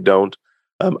 maybe they don't.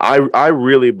 I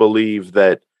really believe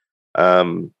that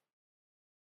in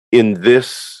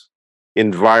this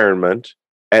environment,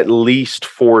 at least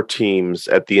 4 teams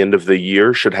at the end of the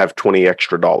year should have $20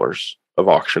 extra of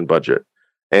auction budget.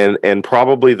 And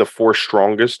probably the 4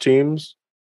 strongest teams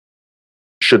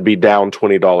should be down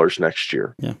 $20 next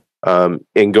year. Yeah.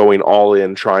 And going all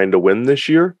in trying to win this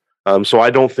year. So I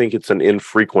don't think it's an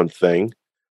infrequent thing.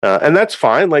 And that's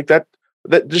fine. Like that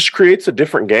just creates a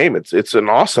different game. It's an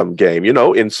awesome game.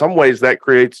 In some ways that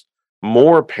creates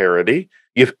more parity.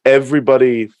 If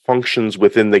everybody functions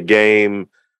within the game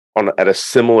at a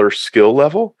similar skill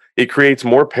level, it creates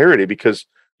more parity because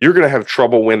you're going to have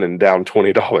trouble winning down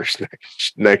 $20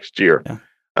 next year. Yeah.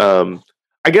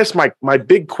 I guess my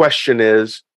big question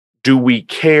is, do we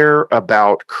care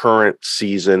about current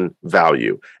season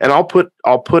value? And I'll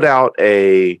put out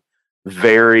a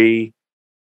very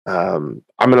I'm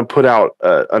going to put out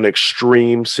an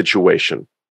extreme situation.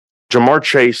 Ja'Marr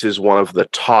Chase is one of the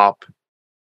top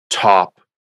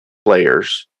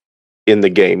players in the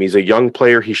game. He's a young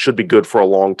player. He should be good for a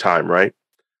long time, right?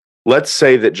 Let's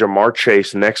say that Ja'Marr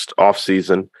Chase next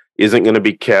offseason isn't going to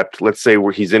be kept. Let's say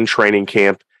where he's in training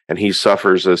camp and he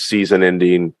suffers a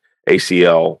season-ending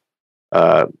ACL,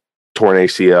 torn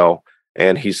ACL,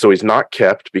 and he's not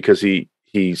kept because he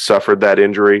suffered that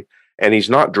injury, and he's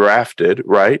not drafted,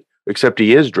 right? Except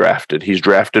he is drafted. He's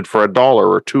drafted for $1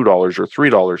 or $2 or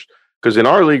 $3. Because in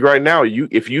our league right now,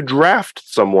 if you draft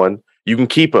someone, you can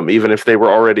keep them even if they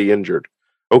were already injured.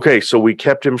 Okay, so we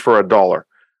kept him for $1.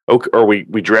 Okay, or we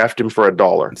draft him for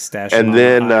 $1. Stash him and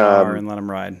then IR and let him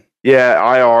ride.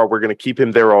 Yeah, IR. We're going to keep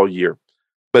him there all year.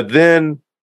 But then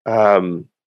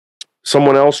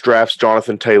someone else drafts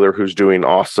Jonathan Taylor, who's doing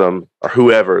awesome, or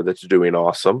whoever that's doing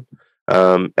awesome.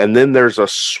 And then there's a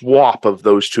swap of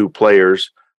those two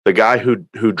players. The guy who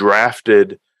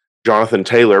drafted Jonathan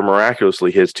Taylor,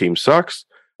 miraculously, his team sucks.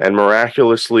 And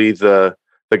miraculously, the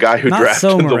guy who drafted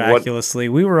so miraculously.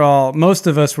 Most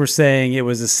of us were saying it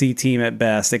was a C team at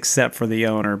best, except for the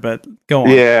owner, but go on.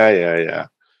 Yeah.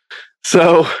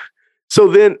 So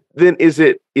then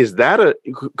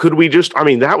could we just,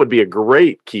 that would be a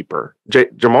great keeper.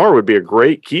 Ja'Marr would be a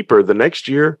great keeper the next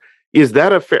year. Is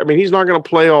that a fair, he's not going to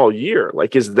play all year.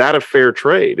 Like, is that a fair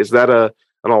trade? Is that an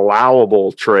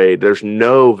allowable trade? There's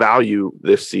no value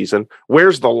this season.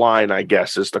 Where's the line, I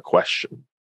guess, is the question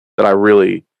that I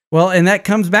really... Well, and that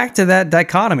comes back to that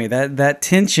dichotomy, that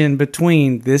tension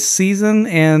between this season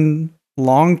and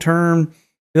long-term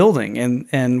building,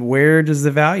 and where does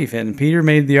the value fit? And Peter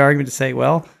made the argument to say,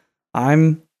 well,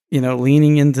 I'm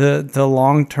leaning into the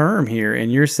long-term here, and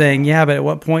you're saying, yeah, but at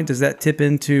what point does that tip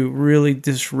into really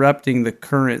disrupting the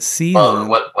current season? Well,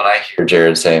 what I hear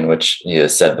Jared saying, which he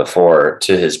has said before,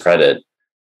 to his credit,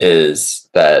 is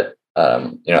that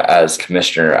as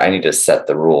commissioner, I need to set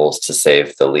the rules to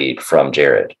save the league from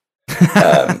Jared.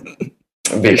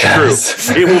 Because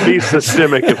it will be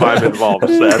systemic if I'm involved,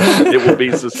 Seth. It will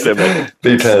be systemic.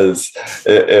 Because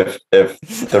if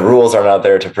the rules are not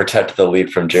there to protect the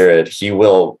lead from Jared, he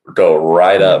will go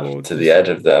right up to the edge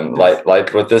of them,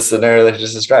 like with this scenario that you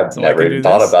just described. Never even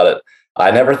thought about it.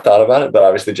 I never thought about it, but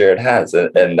obviously Jared has,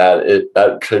 and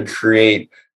that could create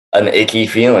an icky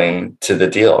feeling to the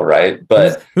deal, right?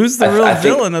 But who's the real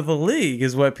villain of the league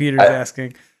is what Peter's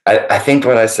asking. I think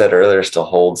what I said earlier still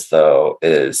holds, though,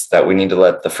 is that we need to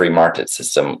let the free market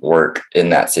system work in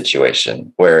that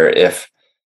situation, where if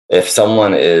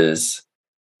someone is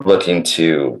looking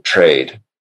to trade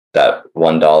that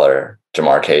 $1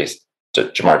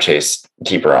 Ja'Marr Chase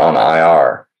keeper on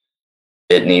IR,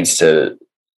 it needs to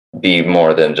be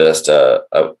more than just a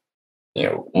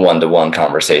one-to-one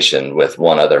conversation with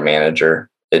one other manager.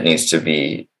 It needs to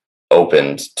be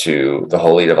opened to the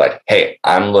whole league of like, hey,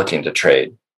 I'm looking to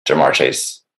trade Ja'Marr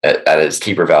Chase at his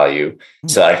keeper value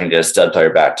so I can get a stud player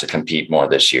back to compete more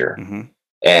this year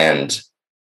and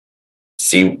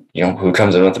see, who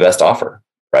comes in with the best offer.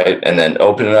 Right. And then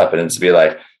open it up and it's be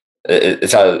like,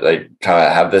 it's how like kind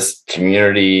of have this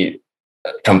community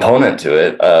component to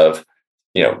it of,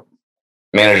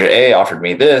 manager A offered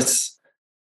me this,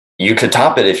 you could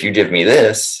top it if you give me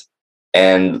this,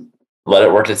 and let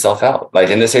it work itself out. Like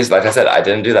in this case, like I said, I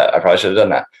didn't do that. I probably should have done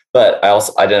that, but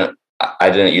I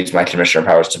didn't use my commissioner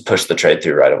powers to push the trade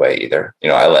through right away either.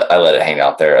 I let it hang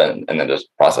out there and then just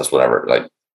process whatever. Like,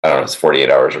 I don't know, it's 48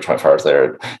 hours or 24 hours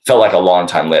later. It felt like a long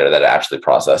time later that it actually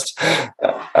processed. So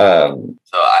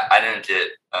I didn't get,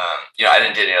 I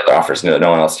didn't get any other offers. No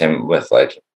one else came with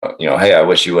like, hey, I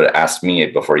wish you would have asked me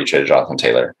before you traded Jonathan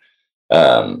Taylor.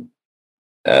 And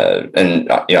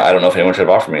I don't know if anyone could have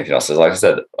offered me anything else. Like I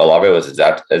said, Olave was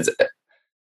exactly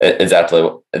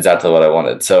what I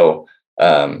wanted. So,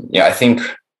 I think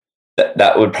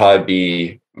that would probably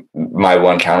be my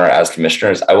one counter as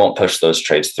commissioners. I won't push those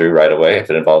trades through right away. If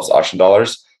it involves auction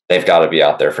dollars, they've got to be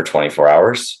out there for 24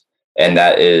 hours. And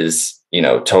that is,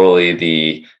 totally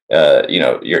the,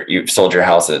 you've sold your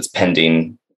house and it's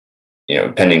pending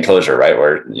closure, right?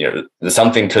 Where,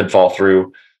 something could fall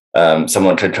through.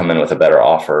 Someone could come in with a better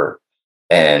offer.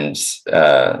 And,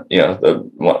 one of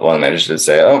the managers would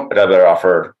say, oh, I got a better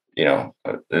offer,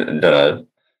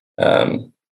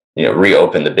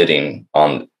 reopen the bidding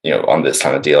on this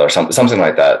kind of deal or something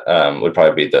like that. Would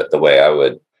probably be the way I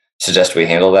would suggest we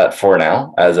handle that for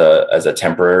now as a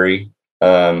temporary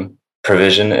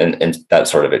provision in that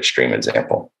sort of extreme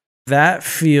example. That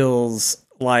feels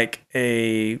like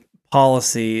a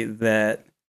policy that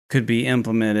could be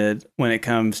implemented when it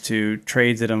comes to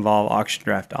trades that involve auction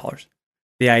draft dollars.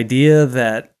 The idea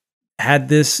that had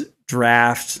this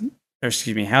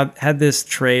this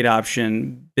trade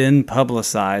option been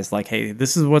publicized, like, hey,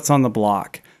 this is what's on the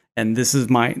block, and these are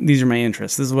my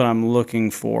interests, this is what I'm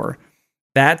looking for.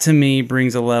 That to me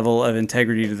brings a level of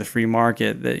integrity to the free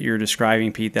market that you're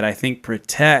describing, Pete, that I think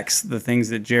protects the things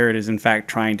that Jared is in fact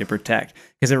trying to protect.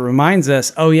 Because it reminds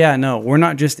us, oh yeah, no, we're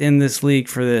not just in this league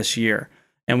for this year.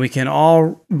 And we can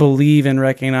all believe and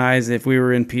recognize, if we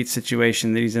were in Pete's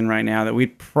situation that he's in right now, that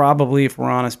we'd probably, if we're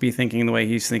honest, be thinking the way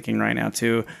he's thinking right now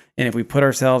too. And if we put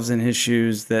ourselves in his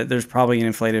shoes, that there's probably an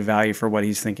inflated value for what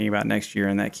he's thinking about next year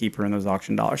and that keeper and those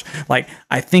auction dollars. Like,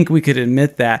 I think we could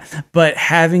admit that. But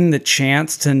having the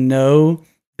chance to know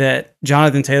that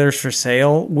Jonathan Taylor's for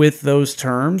sale with those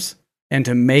terms and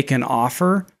to make an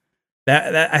offer,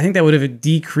 that I think that would have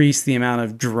decreased the amount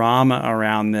of drama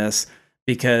around this,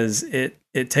 because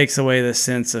it takes away the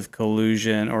sense of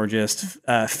collusion or just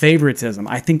favoritism.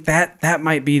 I think that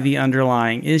might be the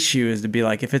underlying issue, is to be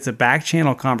like, if it's a back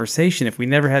channel conversation, if we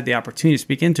never had the opportunity to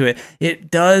speak into it, it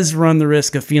does run the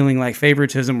risk of feeling like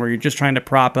favoritism, where you're just trying to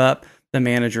prop up the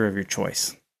manager of your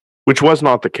choice. Which was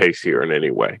not the case here in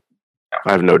any way.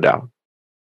 I have no doubt.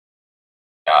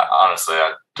 Yeah, honestly,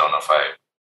 I don't know if I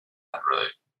really...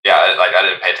 Yeah, like I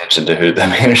didn't pay attention to who the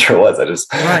manager was. I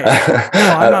just right. No,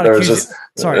 I'm not accusing.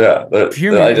 Sorry. Yeah,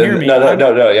 hear me. No.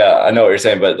 Yeah, I know what you're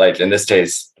saying, but like in this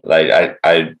case, like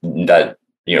I that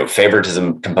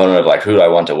favoritism component of like who do I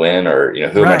want to win, or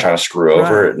who am I trying to screw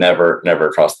over? It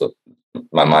never crossed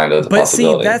my mind as a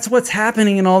possibility. See, that's what's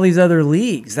happening in all these other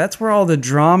leagues. That's where all the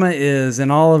drama is,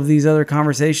 and all of these other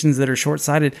conversations that are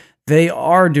short-sighted. They're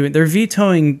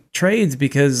vetoing trades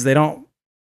because they don't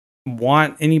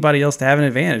want anybody else to have an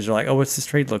advantage. They're like, oh, what's this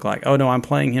trade look like? Oh no, I'm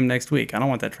playing him next week. I don't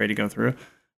want that trade to go through.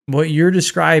 What you're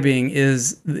describing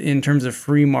is, in terms of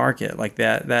free market, like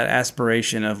that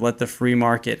aspiration of let the free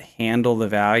market handle the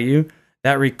value,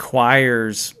 that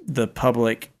requires the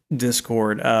public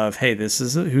discord of, hey, this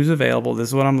is who's available, this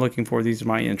is what I'm looking for, these are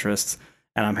my interests,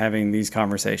 and I'm having these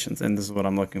conversations, and this is what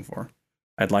I'm looking for.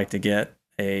 I'd like to get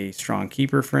a strong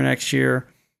keeper for next year,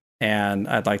 and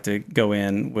I'd like to go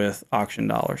in with auction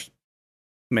dollars.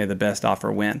 May the best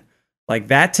offer win. Like,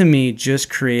 that to me just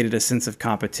created a sense of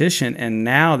competition, and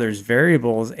now there's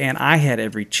variables, and I had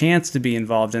every chance to be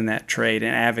involved in that trade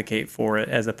and advocate for it,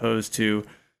 as opposed to,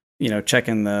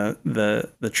 checking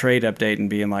the trade update and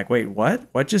being like, wait,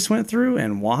 what just went through,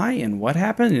 and why, and what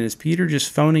happened, and is Peter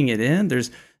just phoning it in?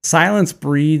 There's silence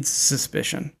breeds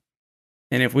suspicion.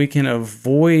 And if we can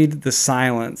avoid the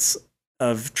silence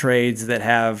of trades that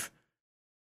have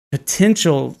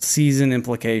potential season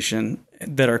implication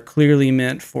that are clearly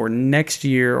meant for next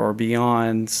year or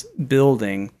beyond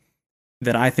building,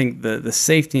 that I think the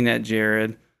safety net,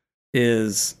 Jared,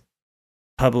 is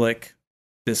public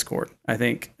discord. I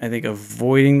think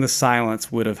avoiding the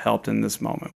silence would have helped in this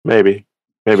moment. Maybe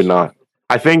not.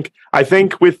 I think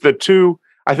with the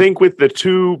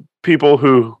two people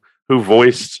who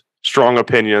voiced strong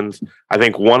opinions, I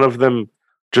think one of them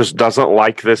just doesn't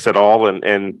like this at all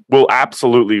and will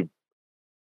absolutely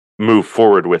move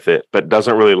forward with it, but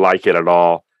doesn't really like it at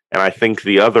all. And I think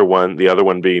the other one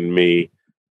being me,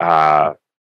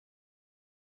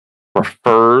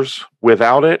 prefers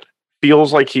without it.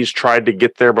 Feels like he's tried to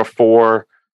get there before.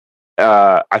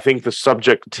 I think the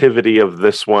subjectivity of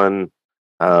this one,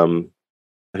 I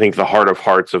think the heart of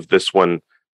hearts of this one,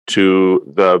 to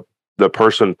the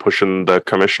person pushing the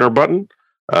commissioner button.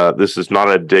 This is not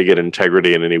a dig at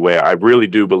integrity in any way. I really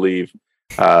do believe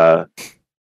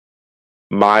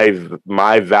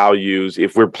my values,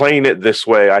 if we're playing it this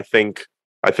way, I think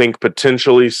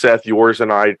potentially, Seth, yours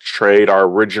and I trade, our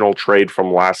original trade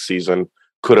from last season,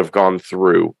 could have gone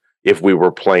through if we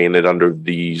were playing it under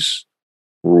these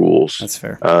rules. That's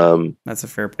fair. That's a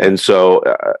fair point. And so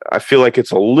I feel like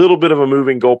it's a little bit of a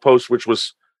moving goalpost, which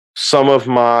was some of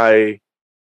my...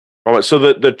 So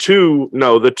the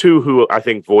two who I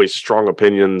think voiced strong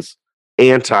opinions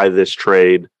anti this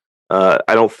trade, I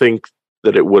don't think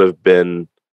that it would have been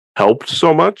helped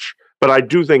so much. But I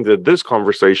do think that this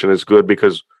conversation is good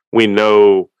because we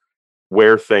know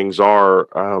where things are.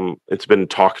 It's been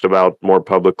talked about more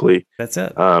publicly. That's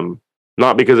it.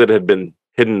 Not because it had been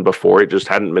hidden before. It just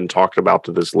hadn't been talked about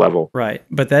to this level. Right.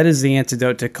 But that is the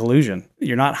antidote to collusion.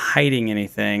 You're not hiding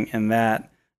anything, and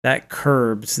that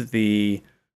curbs the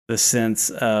sense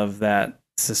of that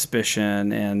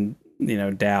suspicion and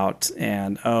doubt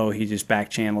and, oh, he just back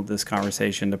channeled this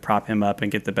conversation to prop him up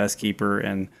and get the best keeper,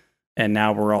 and and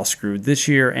now we're all screwed this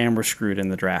year, and we're screwed in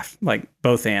the draft. Like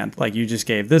both and. Like you just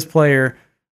gave this player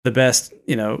the best,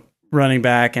 running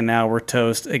back, and now we're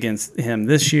toast against him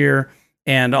this year.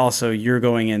 And also you're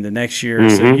going into next year.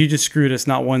 Mm-hmm. So you just screwed us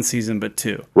not one season, but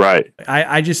two. Right.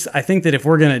 I think that if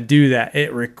we're going to do that,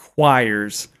 it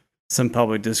requires some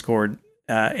public discord.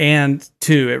 And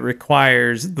two, it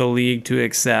requires the league to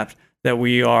accept that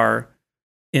we are,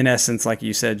 in essence, like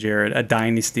you said, Jared, a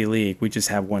dynasty league. We just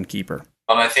have one keeper.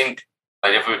 I think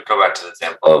if we go back to the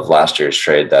example of last year's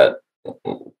trade that,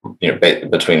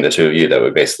 between the two of you, that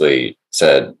we basically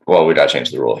said, well, we got to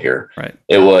change the rule here. Right.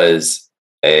 It was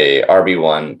a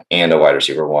RB1 and a wide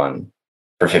receiver 1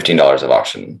 for $15 of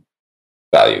auction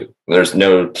value. There's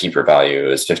no keeper value. It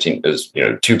was 15. It was,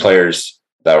 two players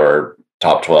that were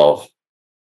top 12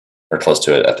 or close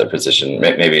to it at the position.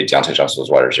 Maybe Deontay Johnson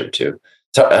was wide receiver 2.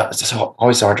 So it's just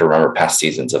always so hard to remember past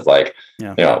seasons of how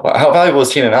valuable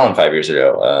was Keenan Allen 5 years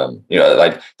ago?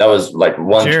 That was like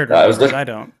one. Jared, I was looking.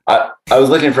 I was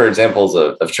looking for examples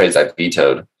of trades I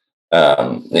vetoed.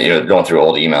 Going through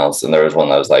old emails, and there was one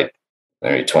that was like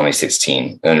maybe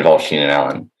 2016 and involved Keenan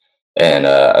Allen, and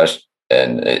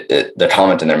the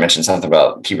comment in there mentioned something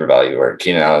about keeper value, where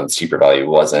Keenan Allen's keeper value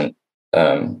wasn't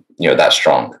that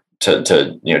strong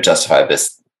to justify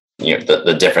this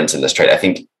the difference in this trade. I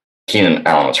think Keenan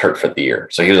Allen was hurt for the year,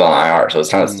 so he was on IR. So it's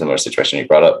kind of a similar situation you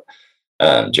brought up,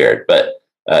 Jared. But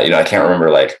I can't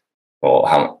remember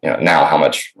how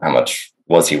much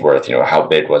was he worth? How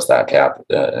big was that cap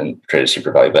and created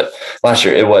super value? But last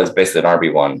year it was basically an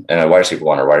RB1 and a wide receiver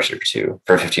 1 or wide receiver 2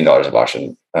 for $15 of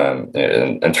auction,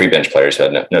 and 3 bench players who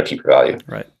had no keeper value.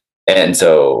 Right. And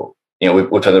so we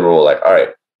put in the rule like, all right,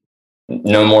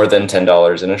 no more than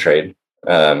 $10 in a trade.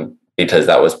 Because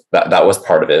that was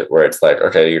part of it, where it's like,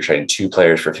 okay, you're trading 2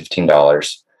 players for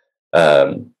 $15.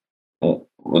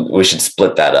 We should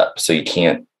split that up, so you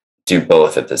can't do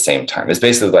both at the same time. It's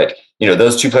basically like,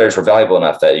 those 2 players were valuable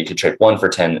enough that you could trade one for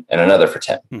 10 and another for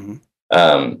 10.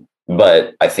 Mm-hmm.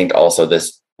 But I think also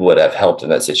this would have helped in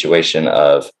that situation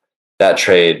of that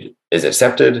trade is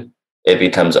accepted. It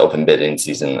becomes open bidding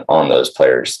season on those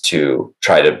players to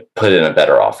try to put in a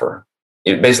better offer.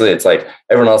 It's like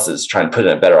everyone else is trying to put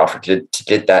in a better offer to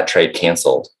get that trade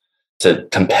canceled, to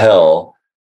compel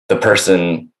the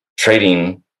person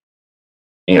trading,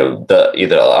 the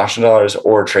either auction dollars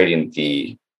or trading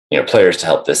the players to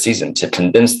help this season, to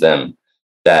convince them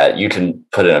that you can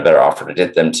put in a better offer to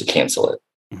get them to cancel it.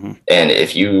 Mm-hmm. And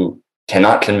if you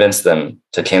cannot convince them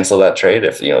to cancel that trade,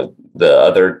 if the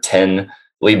other 10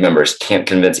 league members can't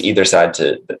convince either side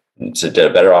to get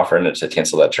a better offer and to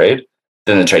cancel that trade,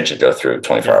 then the trade should go through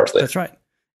 24 hours later. That's right.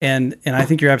 And I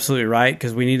think you're absolutely right,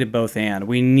 because we needed both and.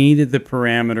 We needed the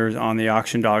parameters on the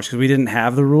auction dollars because we didn't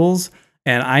have the rules.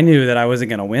 And I knew that I wasn't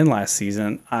going to win last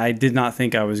season. I did not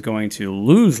think I was going to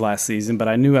lose last season, but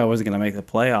I knew I wasn't going to make the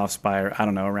playoffs by,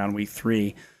 around week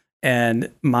 3.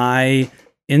 And my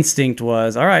instinct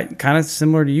was, all right, kind of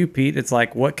similar to you, Pete. It's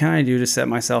like, what can I do to set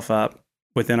myself up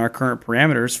within our current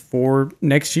parameters for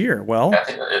next year? Well, I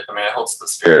think it holds the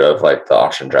spirit of like the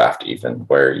auction draft, even,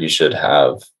 where you should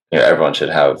have, everyone should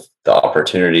have the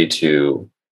opportunity to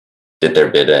get their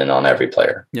bid in on every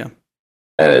player. Yeah.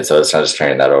 And so it's not just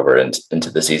carrying that over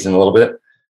into the season a little bit,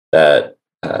 that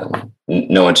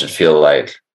no one should feel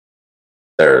like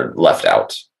they're left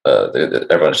out.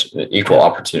 Everyone should equal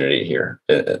opportunity here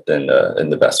in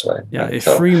the best way. Yeah. Right? If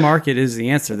free market is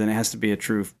the answer, then it has to be a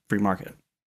true free market.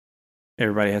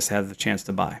 Everybody has to have the chance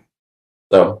to buy.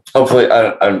 So hopefully,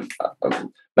 I'm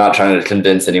not trying to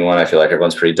convince anyone. I feel like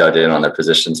everyone's pretty dug in on their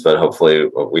positions, but hopefully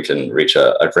we can reach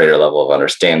a greater level of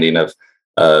understanding of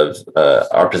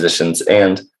our positions.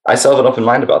 And I still have an open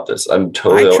mind about this. I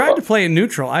tried to play it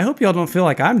neutral. I hope y'all don't feel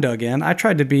like I'm dug in. I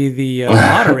tried to be the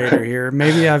moderator here.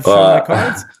 Maybe I've shown my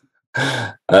cards.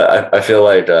 I feel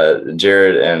like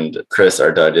Jared and Chris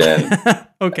are dug in.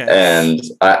 Okay. And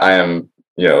I am,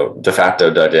 de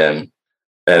facto dug in.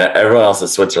 And everyone else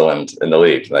is Switzerland in the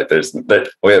league. Like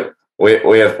we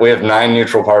have 9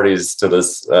 neutral parties to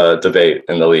this debate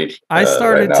in the league. I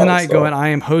started right tonight going, I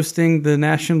am hosting the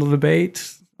national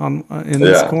debate in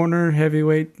this corner,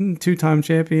 heavyweight 2-time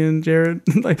champion Jared.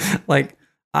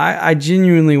 I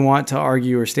genuinely want to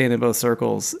argue or stand in both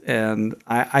circles, and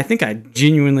I think I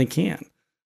genuinely can,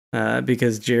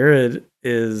 because Jared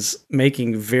is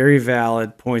making very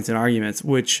valid points and arguments,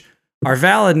 which are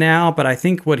valid now, but I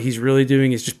think what he's really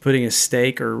doing is just putting a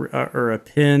stake or a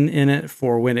pin in it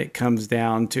for when it comes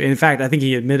down to. In fact, I think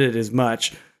he admitted as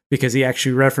much, because he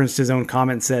actually referenced his own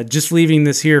comment and said, just leaving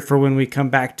this here for when we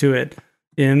come back to it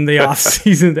in the off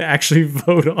season to actually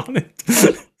vote on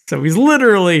it. So he's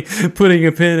literally putting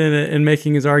a pin in it and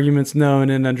making his arguments known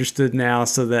and understood now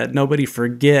so that nobody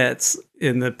forgets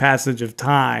in the passage of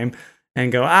time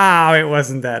and go, it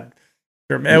wasn't that.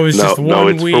 It was just 1 week. No,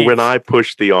 it's for when I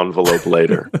push the envelope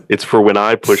later. It's for when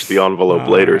I push the envelope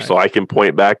later, right. So I can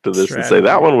point back to this and say,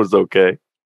 that one was okay.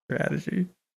 Strategy.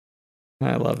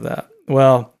 I love that.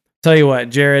 Well, tell you what,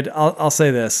 Jared, I'll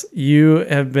say this. You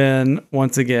have been,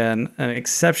 once again, an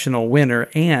exceptional winner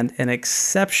and an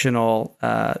exceptional,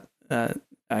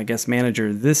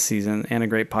 manager this season and a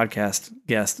great podcast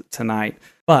guest tonight.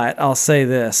 But I'll say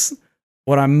this.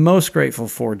 What I'm most grateful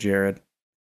for, Jared,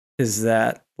 is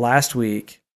that last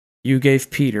week you gave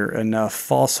Peter enough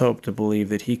false hope to believe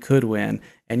that he could win,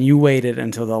 and you waited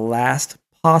until the last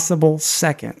possible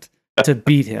second to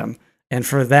beat him. And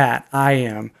for that, I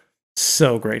am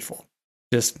so grateful.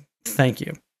 Just thank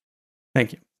you.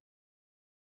 Thank you.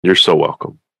 You're so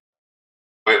welcome.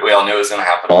 We all knew it was going to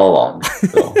happen all along.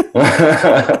 So.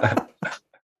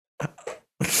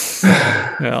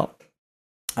 Well,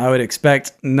 I would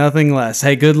expect nothing less.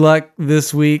 Hey, good luck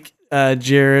this week,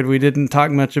 Jared. We didn't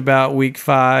talk much about week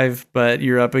 5, but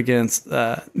you're up against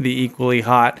the equally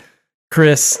hot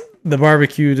Chris, the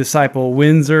barbecue disciple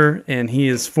Windsor, and he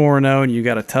is 4-0, and you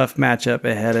got a tough matchup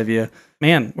ahead of you.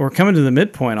 Man, we're coming to the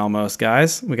midpoint almost,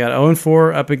 guys. We got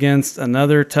 0-4 up against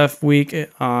another tough week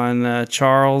on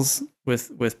Charles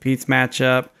with Pete's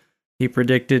matchup. He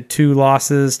predicted 2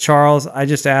 losses. Charles, I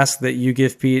just ask that you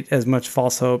give Pete as much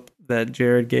false hope that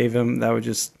Jared gave him. That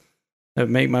would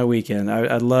make my weekend.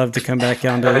 I'd love to come back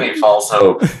down to any false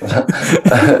hope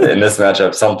in this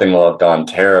matchup. Something will have gone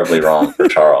terribly wrong for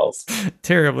Charles.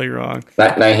 Terribly wrong.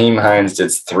 Nyheim Hines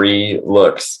did 3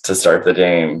 looks to start the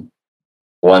game.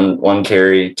 One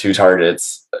carry, 2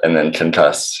 targets, and then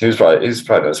concussed. He was probably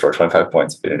going to score 25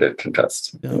 points if he didn't get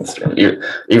concussed. Yep.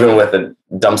 Even with the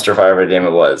dumpster fire of a game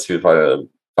it was, he was probably going to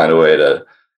find a way to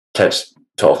catch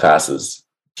 12 passes.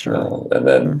 Sure. And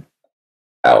then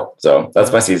out. So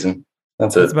that's my season.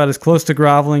 That's it. It's about as close to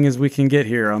groveling as we can get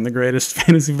here on the greatest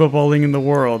fantasy football league in the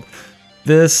world.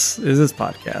 This is his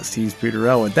podcast. He's Peter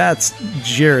Elwood. That's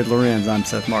Jared Lorenz. I'm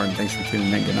Seth Martin. Thanks for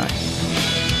tuning in. Good night.